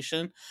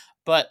incarceration.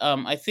 But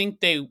I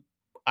think they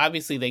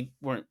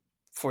weren't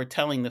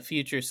foretelling the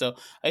future. So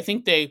I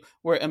think they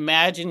were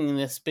imagining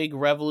this big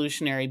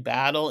revolutionary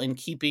battle in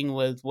keeping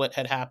with what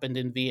had happened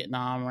in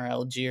Vietnam or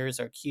Algiers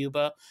or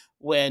Cuba,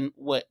 when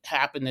what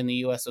happened in the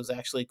U.S. was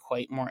actually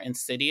quite more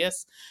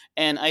insidious.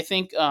 And I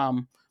think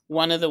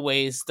one of the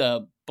ways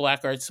the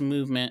Black Arts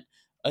Movement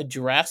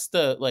addressed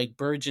the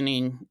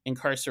burgeoning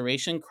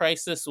incarceration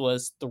crisis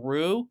was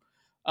through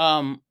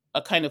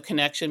a kind of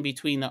connection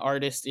between the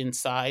artist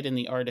inside and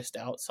the artist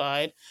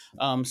outside.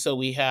 So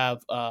we have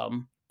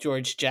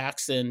George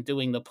Jackson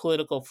doing the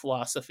political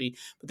philosophy,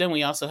 but then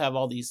we also have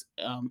all these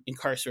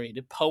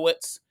incarcerated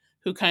poets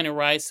who kind of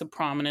rise to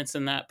prominence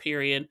in that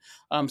period.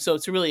 So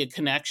it's really a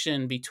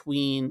connection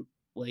between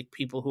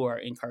people who are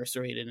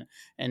incarcerated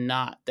and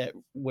not, that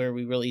where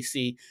we really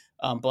see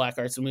Black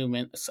Arts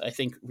Movement, I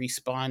think,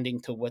 responding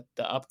to what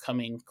the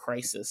upcoming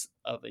crisis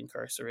of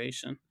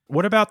incarceration.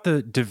 What about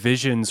the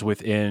divisions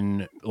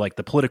within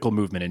the political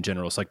movement in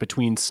general? So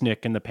between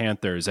SNCC and the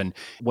Panthers, and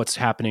what's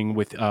happening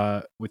with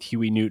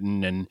Huey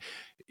Newton, and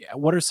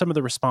what are some of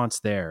the response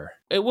there?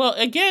 Well,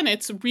 again,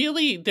 it's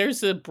really,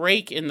 there's a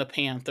break in the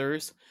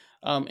Panthers.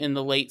 In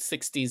the late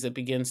 60s, it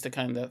begins to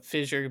kind of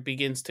fissure,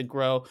 begins to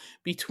grow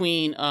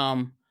between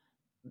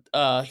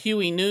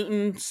Huey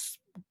Newton's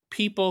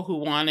people who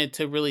wanted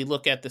to really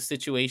look at the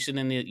situation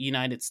in the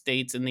United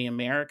States and the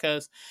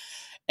Americas,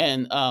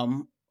 and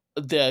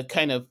the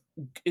kind of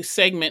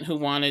segment who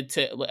wanted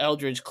to,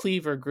 Eldridge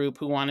Cleaver group,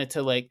 who wanted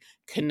to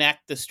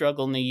connect the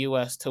struggle in the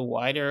U.S. to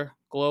wider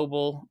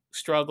global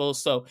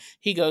struggles. So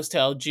he goes to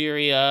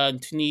Algeria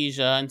and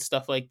Tunisia and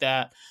stuff like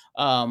that.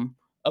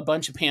 A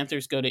bunch of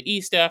Panthers go to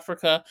East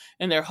Africa,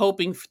 and they're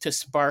hoping to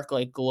spark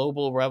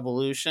global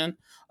revolution.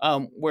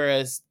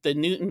 Whereas the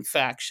Newton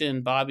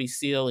faction, Bobby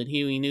Seale and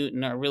Huey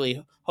Newton, are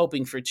really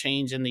hoping for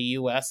change in the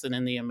U.S. and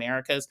in the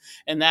Americas.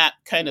 And that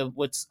kind of,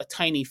 what's a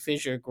tiny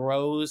fissure,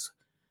 grows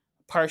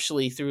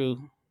partially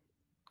through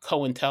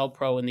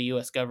COINTELPRO and the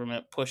U.S.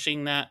 government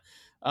pushing that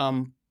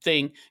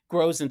thing,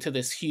 grows into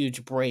this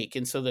huge break.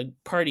 And so the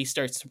party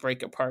starts to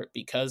break apart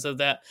because of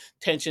that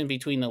tension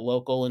between the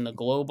local and the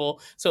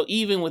global. So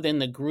even within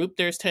the group,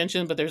 there's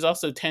tension, but there's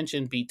also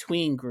tension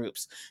between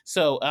groups.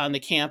 So on the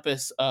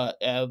campus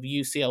of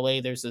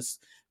UCLA, there's this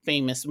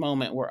famous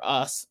moment where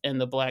us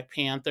and the Black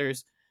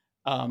Panthers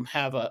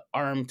have an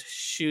armed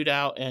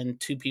shootout, and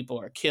 2 people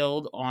are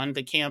killed on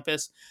the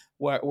campus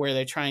where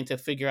they're trying to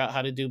figure out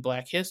how to do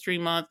Black History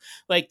Month.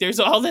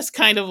 There's all this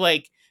kind of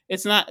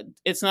it's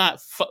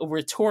not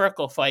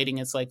rhetorical fighting,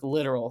 it's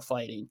literal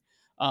fighting.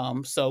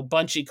 So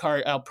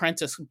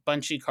Apprentice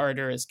Bunchy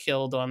Carter is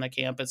killed on the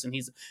campus, and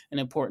he's an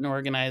important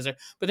organizer.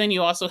 But then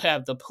you also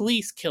have the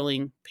police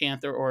killing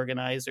Panther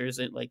organizers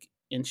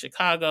in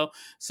Chicago.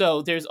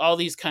 So there's all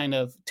these kind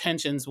of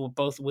tensions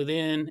both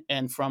within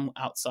and from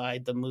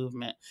outside the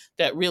movement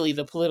that really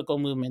the political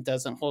movement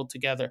doesn't hold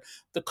together.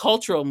 The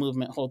cultural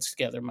movement holds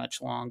together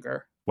much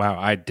longer. Wow,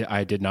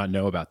 I did not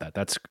know about that.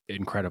 That's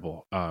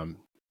incredible.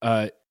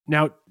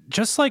 Now,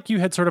 just like you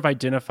had sort of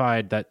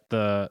identified that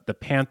the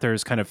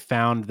Panthers kind of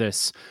found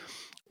this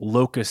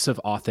locus of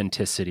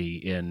authenticity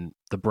in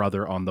the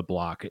brother on the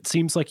block, it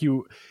seems like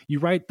you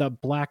write the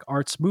Black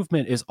Arts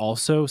Movement is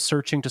also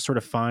searching to sort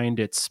of find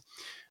its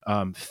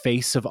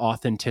face of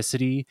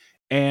authenticity,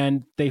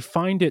 and they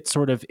find it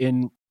sort of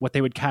in what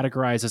they would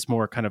categorize as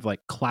more kind of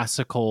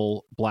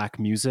classical Black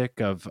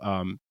music of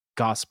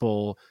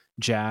gospel,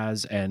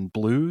 jazz, and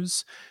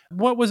blues.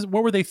 What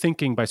were they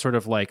thinking by sort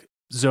of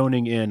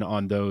zoning in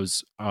on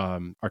those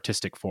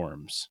artistic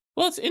forms?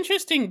 Well, it's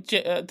interesting.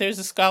 There's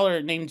a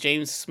scholar named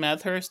James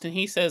Smethurst, and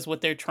he says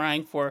what they're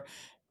trying for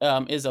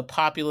is a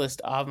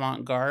populist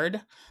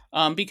avant-garde,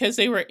 because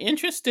they were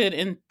interested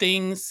in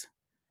things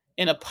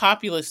in a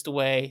populist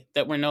way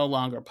that were no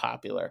longer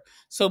popular.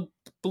 So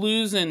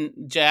blues and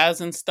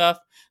jazz and stuff,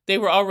 they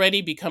were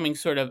already becoming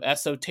sort of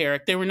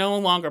esoteric. They were no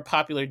longer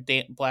popular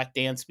black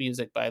dance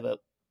music by the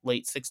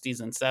late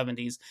 60s and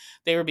 70s.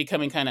 They were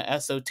becoming kind of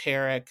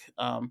esoteric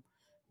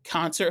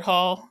concert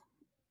hall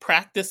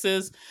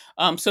practices.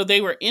 So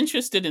they were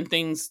interested in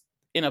things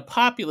in a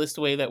populist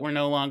way that were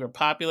no longer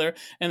popular.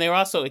 And they were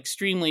also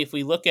extremely, if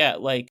we look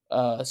at like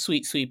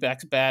Sweet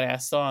Sweetback's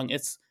Badass Song,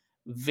 it's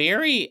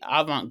very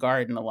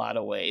avant-garde in a lot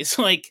of ways.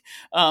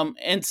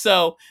 And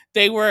so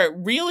they were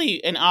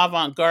really an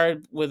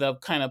avant-garde with a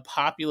kind of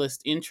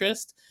populist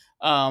interest.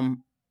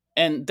 Again,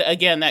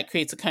 that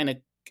creates a kind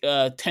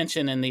of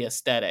tension in the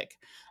aesthetic.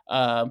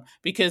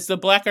 Because the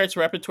Black Arts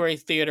Repertory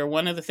Theater,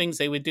 one of the things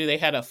they would do, they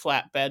had a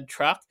flatbed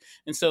truck,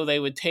 and so they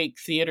would take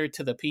theater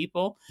to the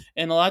people,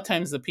 and a lot of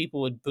times the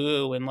people would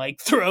boo and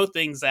like throw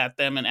things at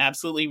them and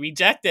absolutely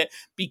reject it,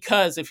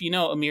 because if you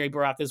know Amiri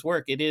Baraka's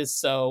work, it is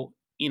so,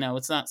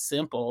 it's not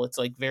simple, it's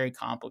like very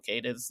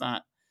complicated, it's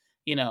not,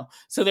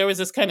 so there was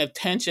this kind of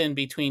tension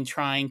between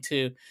trying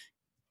to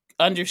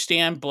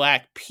understand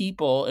Black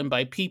people, and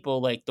by people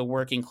like the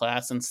working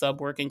class and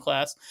sub-working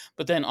class,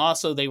 but then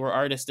also they were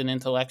artists and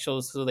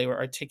intellectuals, so they were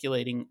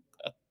articulating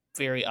a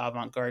very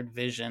avant-garde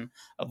vision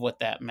of what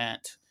that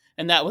meant.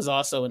 And that was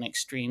also an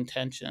extreme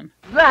tension.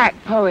 Black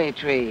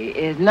poetry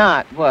is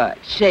not what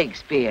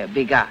Shakespeare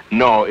begot.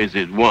 Nor is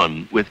it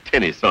one with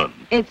Tennyson.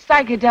 Its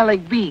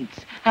psychedelic beats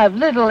have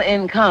little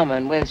in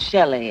common with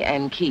Shelley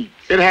and Keats.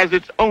 It has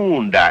its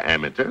own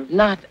diameter.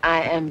 Not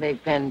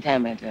iambic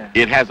pentameter.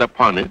 It has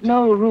upon it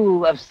no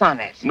rule of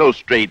sonnet. No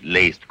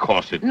straight-laced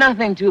corset.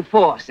 Nothing to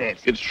force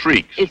it. It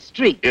shrieks. It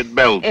streaks. It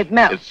belts. It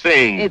melts. It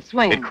sings. It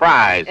swings. It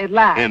cries. It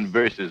laughs. In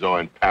verses or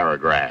in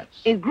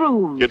paragraphs. It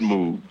grooves. It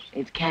moves.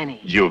 It's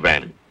canny.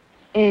 Giovanni.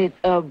 It's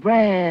a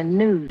brand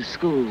new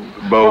school.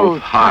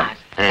 Both hot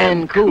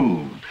and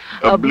cool.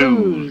 A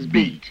blues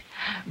beat.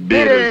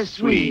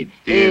 Bittersweet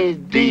is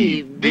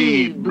deep,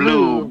 deep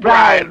blue,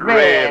 bright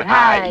red,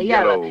 high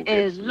yellow,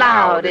 is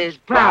loud, is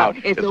proud,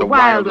 it's a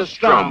wilder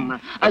strum.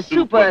 A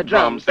super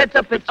drum sets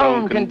up its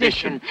own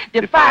condition,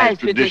 defies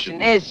tradition,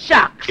 is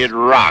shocked. It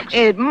rocks.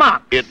 It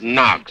mocks. It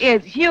knocks.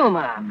 It's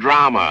humor.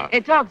 Drama.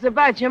 It talks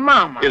about your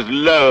mama. It's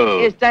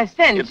love. It's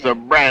dissension. It's a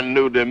brand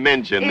new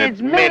dimension.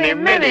 It's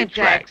many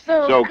tracks.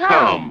 So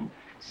come,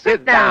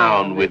 sit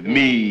down with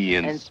me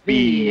and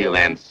spiel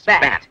and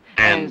spat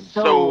and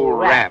so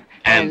rap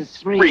and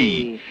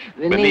spree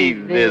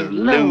beneath this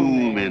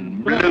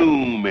looming,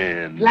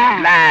 blooming,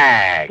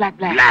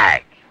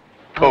 black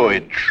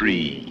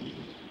poetry.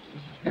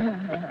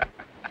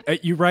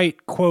 You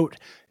write, quote,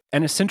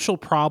 "An essential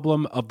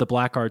problem of the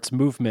Black Arts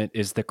movement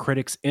is the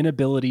critics'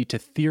 inability to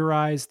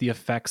theorize the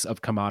effects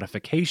of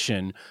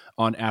commodification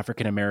on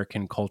African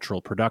American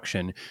cultural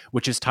production,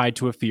 which is tied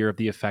to a fear of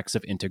the effects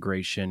of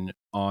integration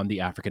on the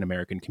African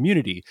American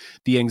community.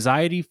 The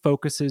anxiety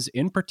focuses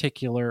in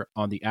particular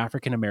on the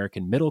African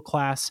American middle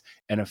class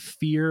and a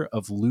fear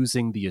of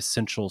losing the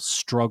essential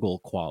struggle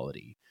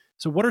quality."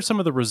 So what are some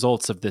of the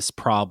results of this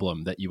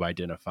problem that you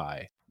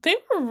identify? They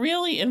were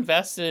really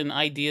invested in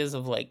ideas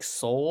of like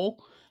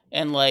soul,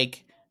 and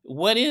like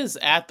what is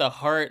at the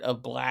heart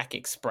of Black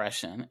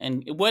expression,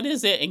 and what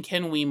is it, and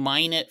can we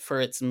mine it for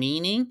its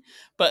meaning?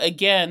 But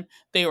again,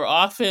 they were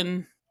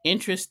often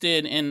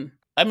interested in,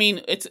 I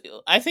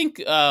think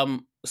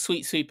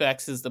Sweet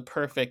Sweetbacks is the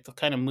perfect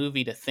kind of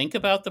movie to think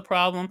about the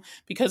problem,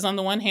 because on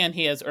the one hand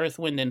he has Earth,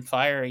 Wind and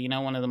Fire,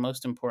 one of the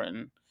most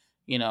important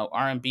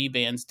R&B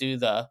bands do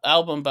the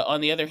album, but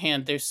on the other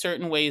hand there's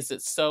certain ways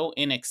it's so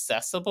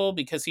inaccessible,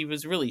 because he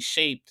was really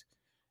shaped,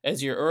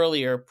 as your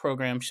earlier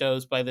program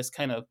shows, by this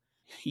kind of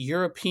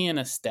European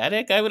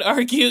aesthetic, I would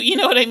argue. You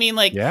know what I mean?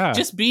 Like,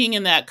 just being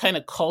in that kind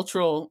of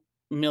cultural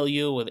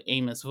milieu with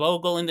Amos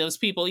Vogel and those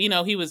people,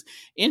 he was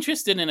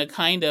interested in a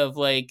kind of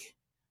like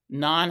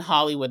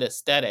non-Hollywood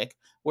aesthetic,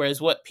 whereas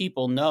what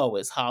people know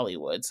is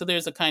Hollywood. So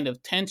there's a kind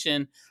of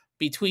tension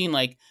between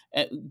like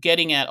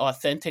getting at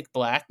authentic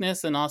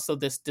Blackness and also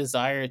this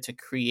desire to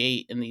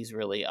create in these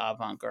really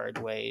avant-garde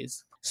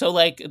ways. So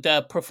like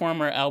the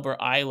performer Albert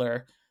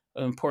Eiler,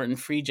 an important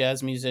free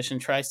jazz musician,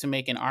 tries to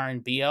make an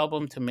R&B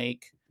album to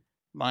make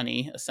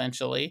money,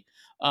 essentially.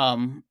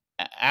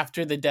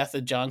 After the death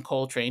of John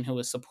Coltrane, who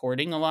was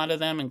supporting a lot of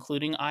them,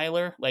 including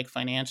Eiler, like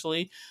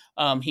financially,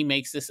 he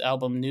makes this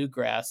album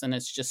Newgrass, and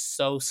it's just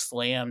so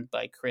slammed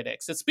by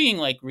critics. It's being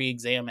like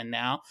re-examined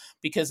now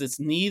because it's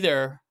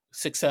neither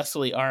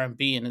successfully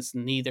R&B and it's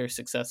neither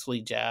successfully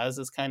jazz,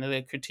 is kind of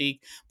the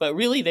critique. But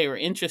really they were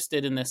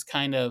interested in this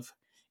kind of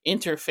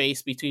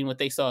interface between what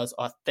they saw as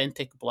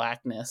authentic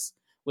Blackness,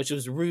 which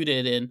was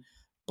rooted in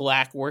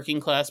Black working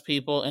class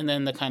people, and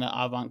then the kind of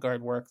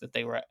avant-garde work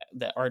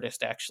that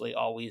artists actually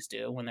always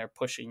do when they're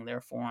pushing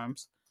their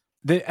forms.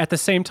 At the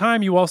same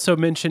time, you also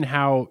mention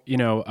how,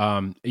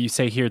 you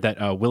say here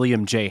that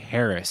William J.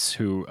 Harris,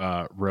 who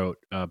wrote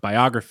a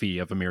biography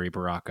of Amiri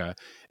Baraka,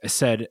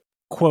 said,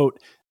 quote,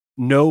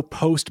 "No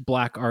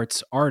post-Black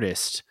arts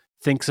artist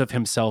thinks of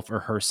himself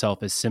or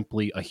herself as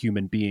simply a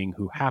human being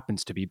who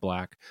happens to be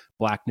Black.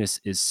 Blackness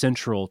is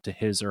central to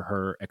his or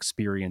her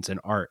experience in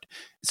art."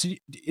 So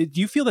do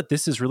you feel that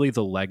this is really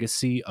the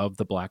legacy of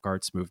the Black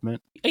arts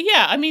movement?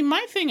 Yeah, I mean,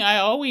 my thing, I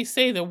always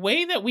say the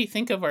way that we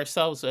think of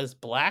ourselves as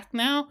Black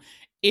now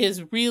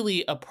is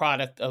really a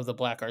product of the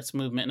Black arts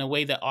movement in a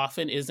way that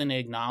often isn't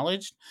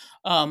acknowledged.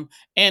 And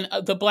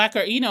the Black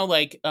art,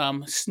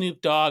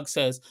 Snoop Dogg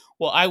says,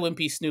 well, I wouldn't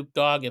be Snoop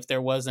Dogg if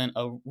there wasn't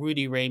a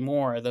Rudy Ray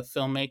Moore, the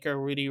filmmaker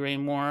Rudy Ray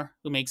Moore,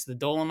 who makes the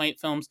Dolomite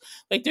films.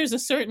 Like, there's a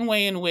certain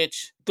way in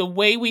which the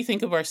way we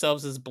think of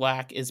ourselves as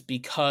Black is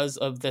because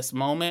of this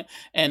moment.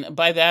 And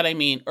by that, I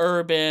mean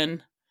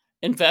urban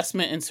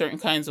investment in certain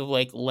kinds of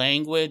like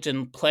language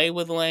and play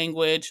with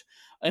language,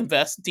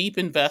 deep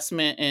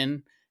investment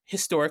in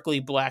historically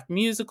Black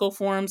musical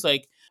forms,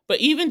 but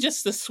even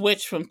just the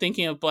switch from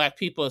thinking of Black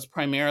people as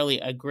primarily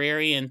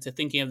agrarian to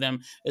thinking of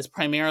them as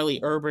primarily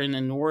urban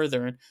and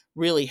northern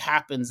really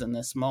happens in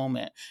this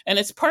moment. And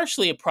it's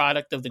partially a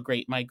product of the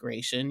Great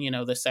Migration,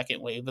 the second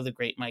wave of the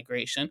Great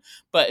Migration,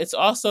 but it's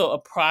also a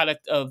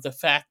product of the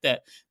fact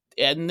that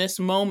in this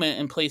moment,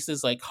 in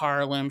places like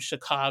Harlem,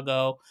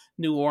 Chicago,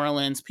 New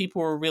Orleans,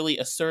 people were really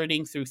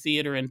asserting through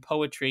theater and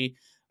poetry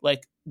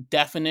like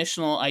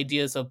definitional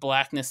ideas of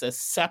Blackness as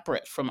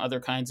separate from other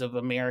kinds of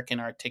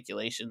American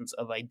articulations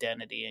of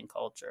identity and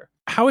culture.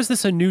 How is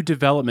this a new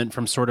development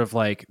from sort of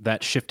like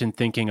that shift in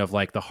thinking of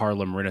like the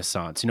Harlem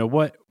Renaissance?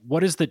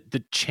 What is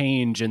the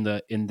change in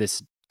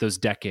those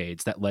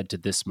decades that led to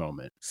this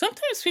moment?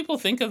 Sometimes people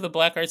think of the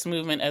Black arts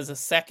movement as a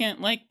second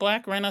like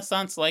Black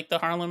Renaissance, like the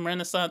Harlem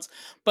Renaissance,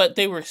 but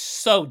they were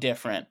so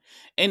different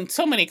in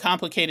so many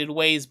complicated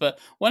ways. But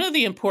one of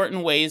the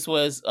important ways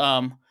was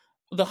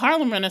the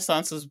Harlem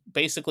Renaissance was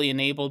basically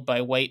enabled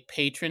by white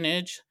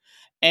patronage.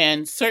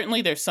 And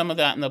certainly there's some of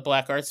that in the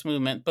Black arts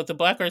movement, but the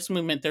Black arts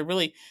movement, they're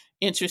really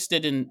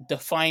interested in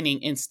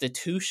defining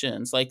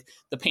institutions. Like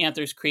the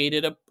Panthers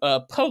created a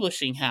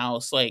publishing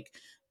house, like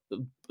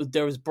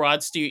there was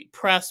Broad Street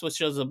Press, which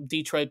was a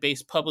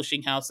Detroit-based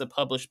publishing house that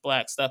published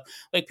Black stuff.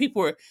 Like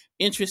people were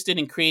interested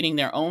in creating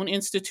their own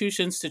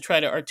institutions to try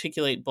to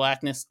articulate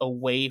Blackness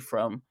away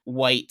from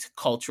white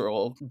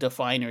cultural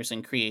definers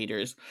and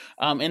creators.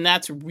 And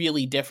that's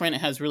really different.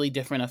 It has really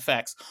different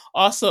effects.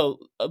 Also,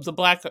 the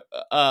Black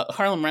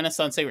Harlem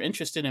Renaissance, they were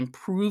interested in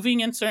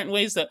proving in certain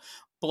ways that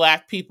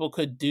Black people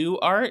could do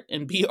art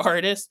and be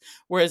artists,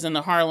 whereas in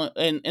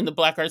the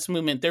Black arts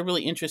movement, they're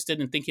really interested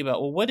in thinking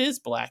about, well, what is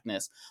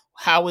Blackness?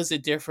 How is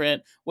it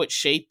different? What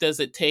shape does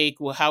it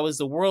take? Well, how is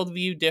the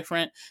worldview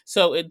different?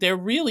 So they're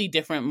really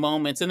different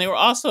moments. And they were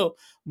also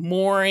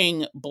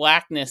mooring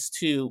Blackness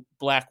to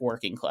Black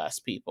working class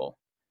people.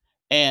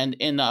 And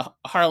in the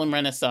Harlem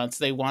Renaissance,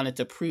 they wanted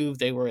to prove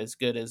they were as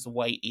good as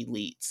white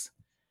elites.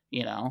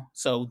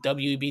 So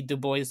W.E.B. Du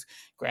Bois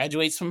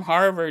graduates from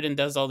Harvard and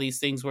does all these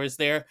things, whereas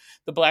the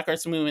Black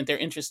arts movement, they're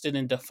interested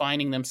in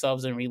defining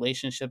themselves in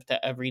relationship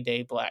to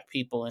everyday Black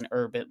people in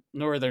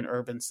northern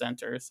urban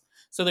centers.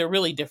 So they're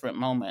really different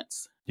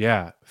moments.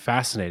 Yeah,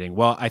 fascinating.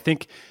 Well, I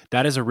think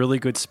that is a really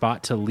good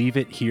spot to leave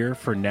it here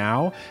for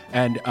now.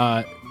 And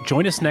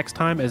join us next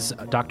time as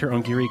Dr.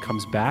 Ongiri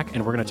comes back,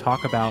 and we're going to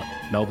talk about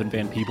Melvin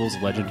Van Peebles'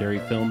 legendary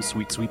film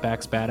Sweet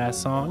Sweetback's Badass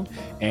Song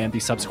and the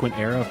subsequent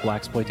era of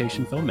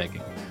blaxploitation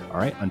filmmaking. All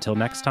right, until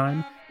next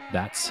time,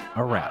 that's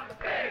a wrap.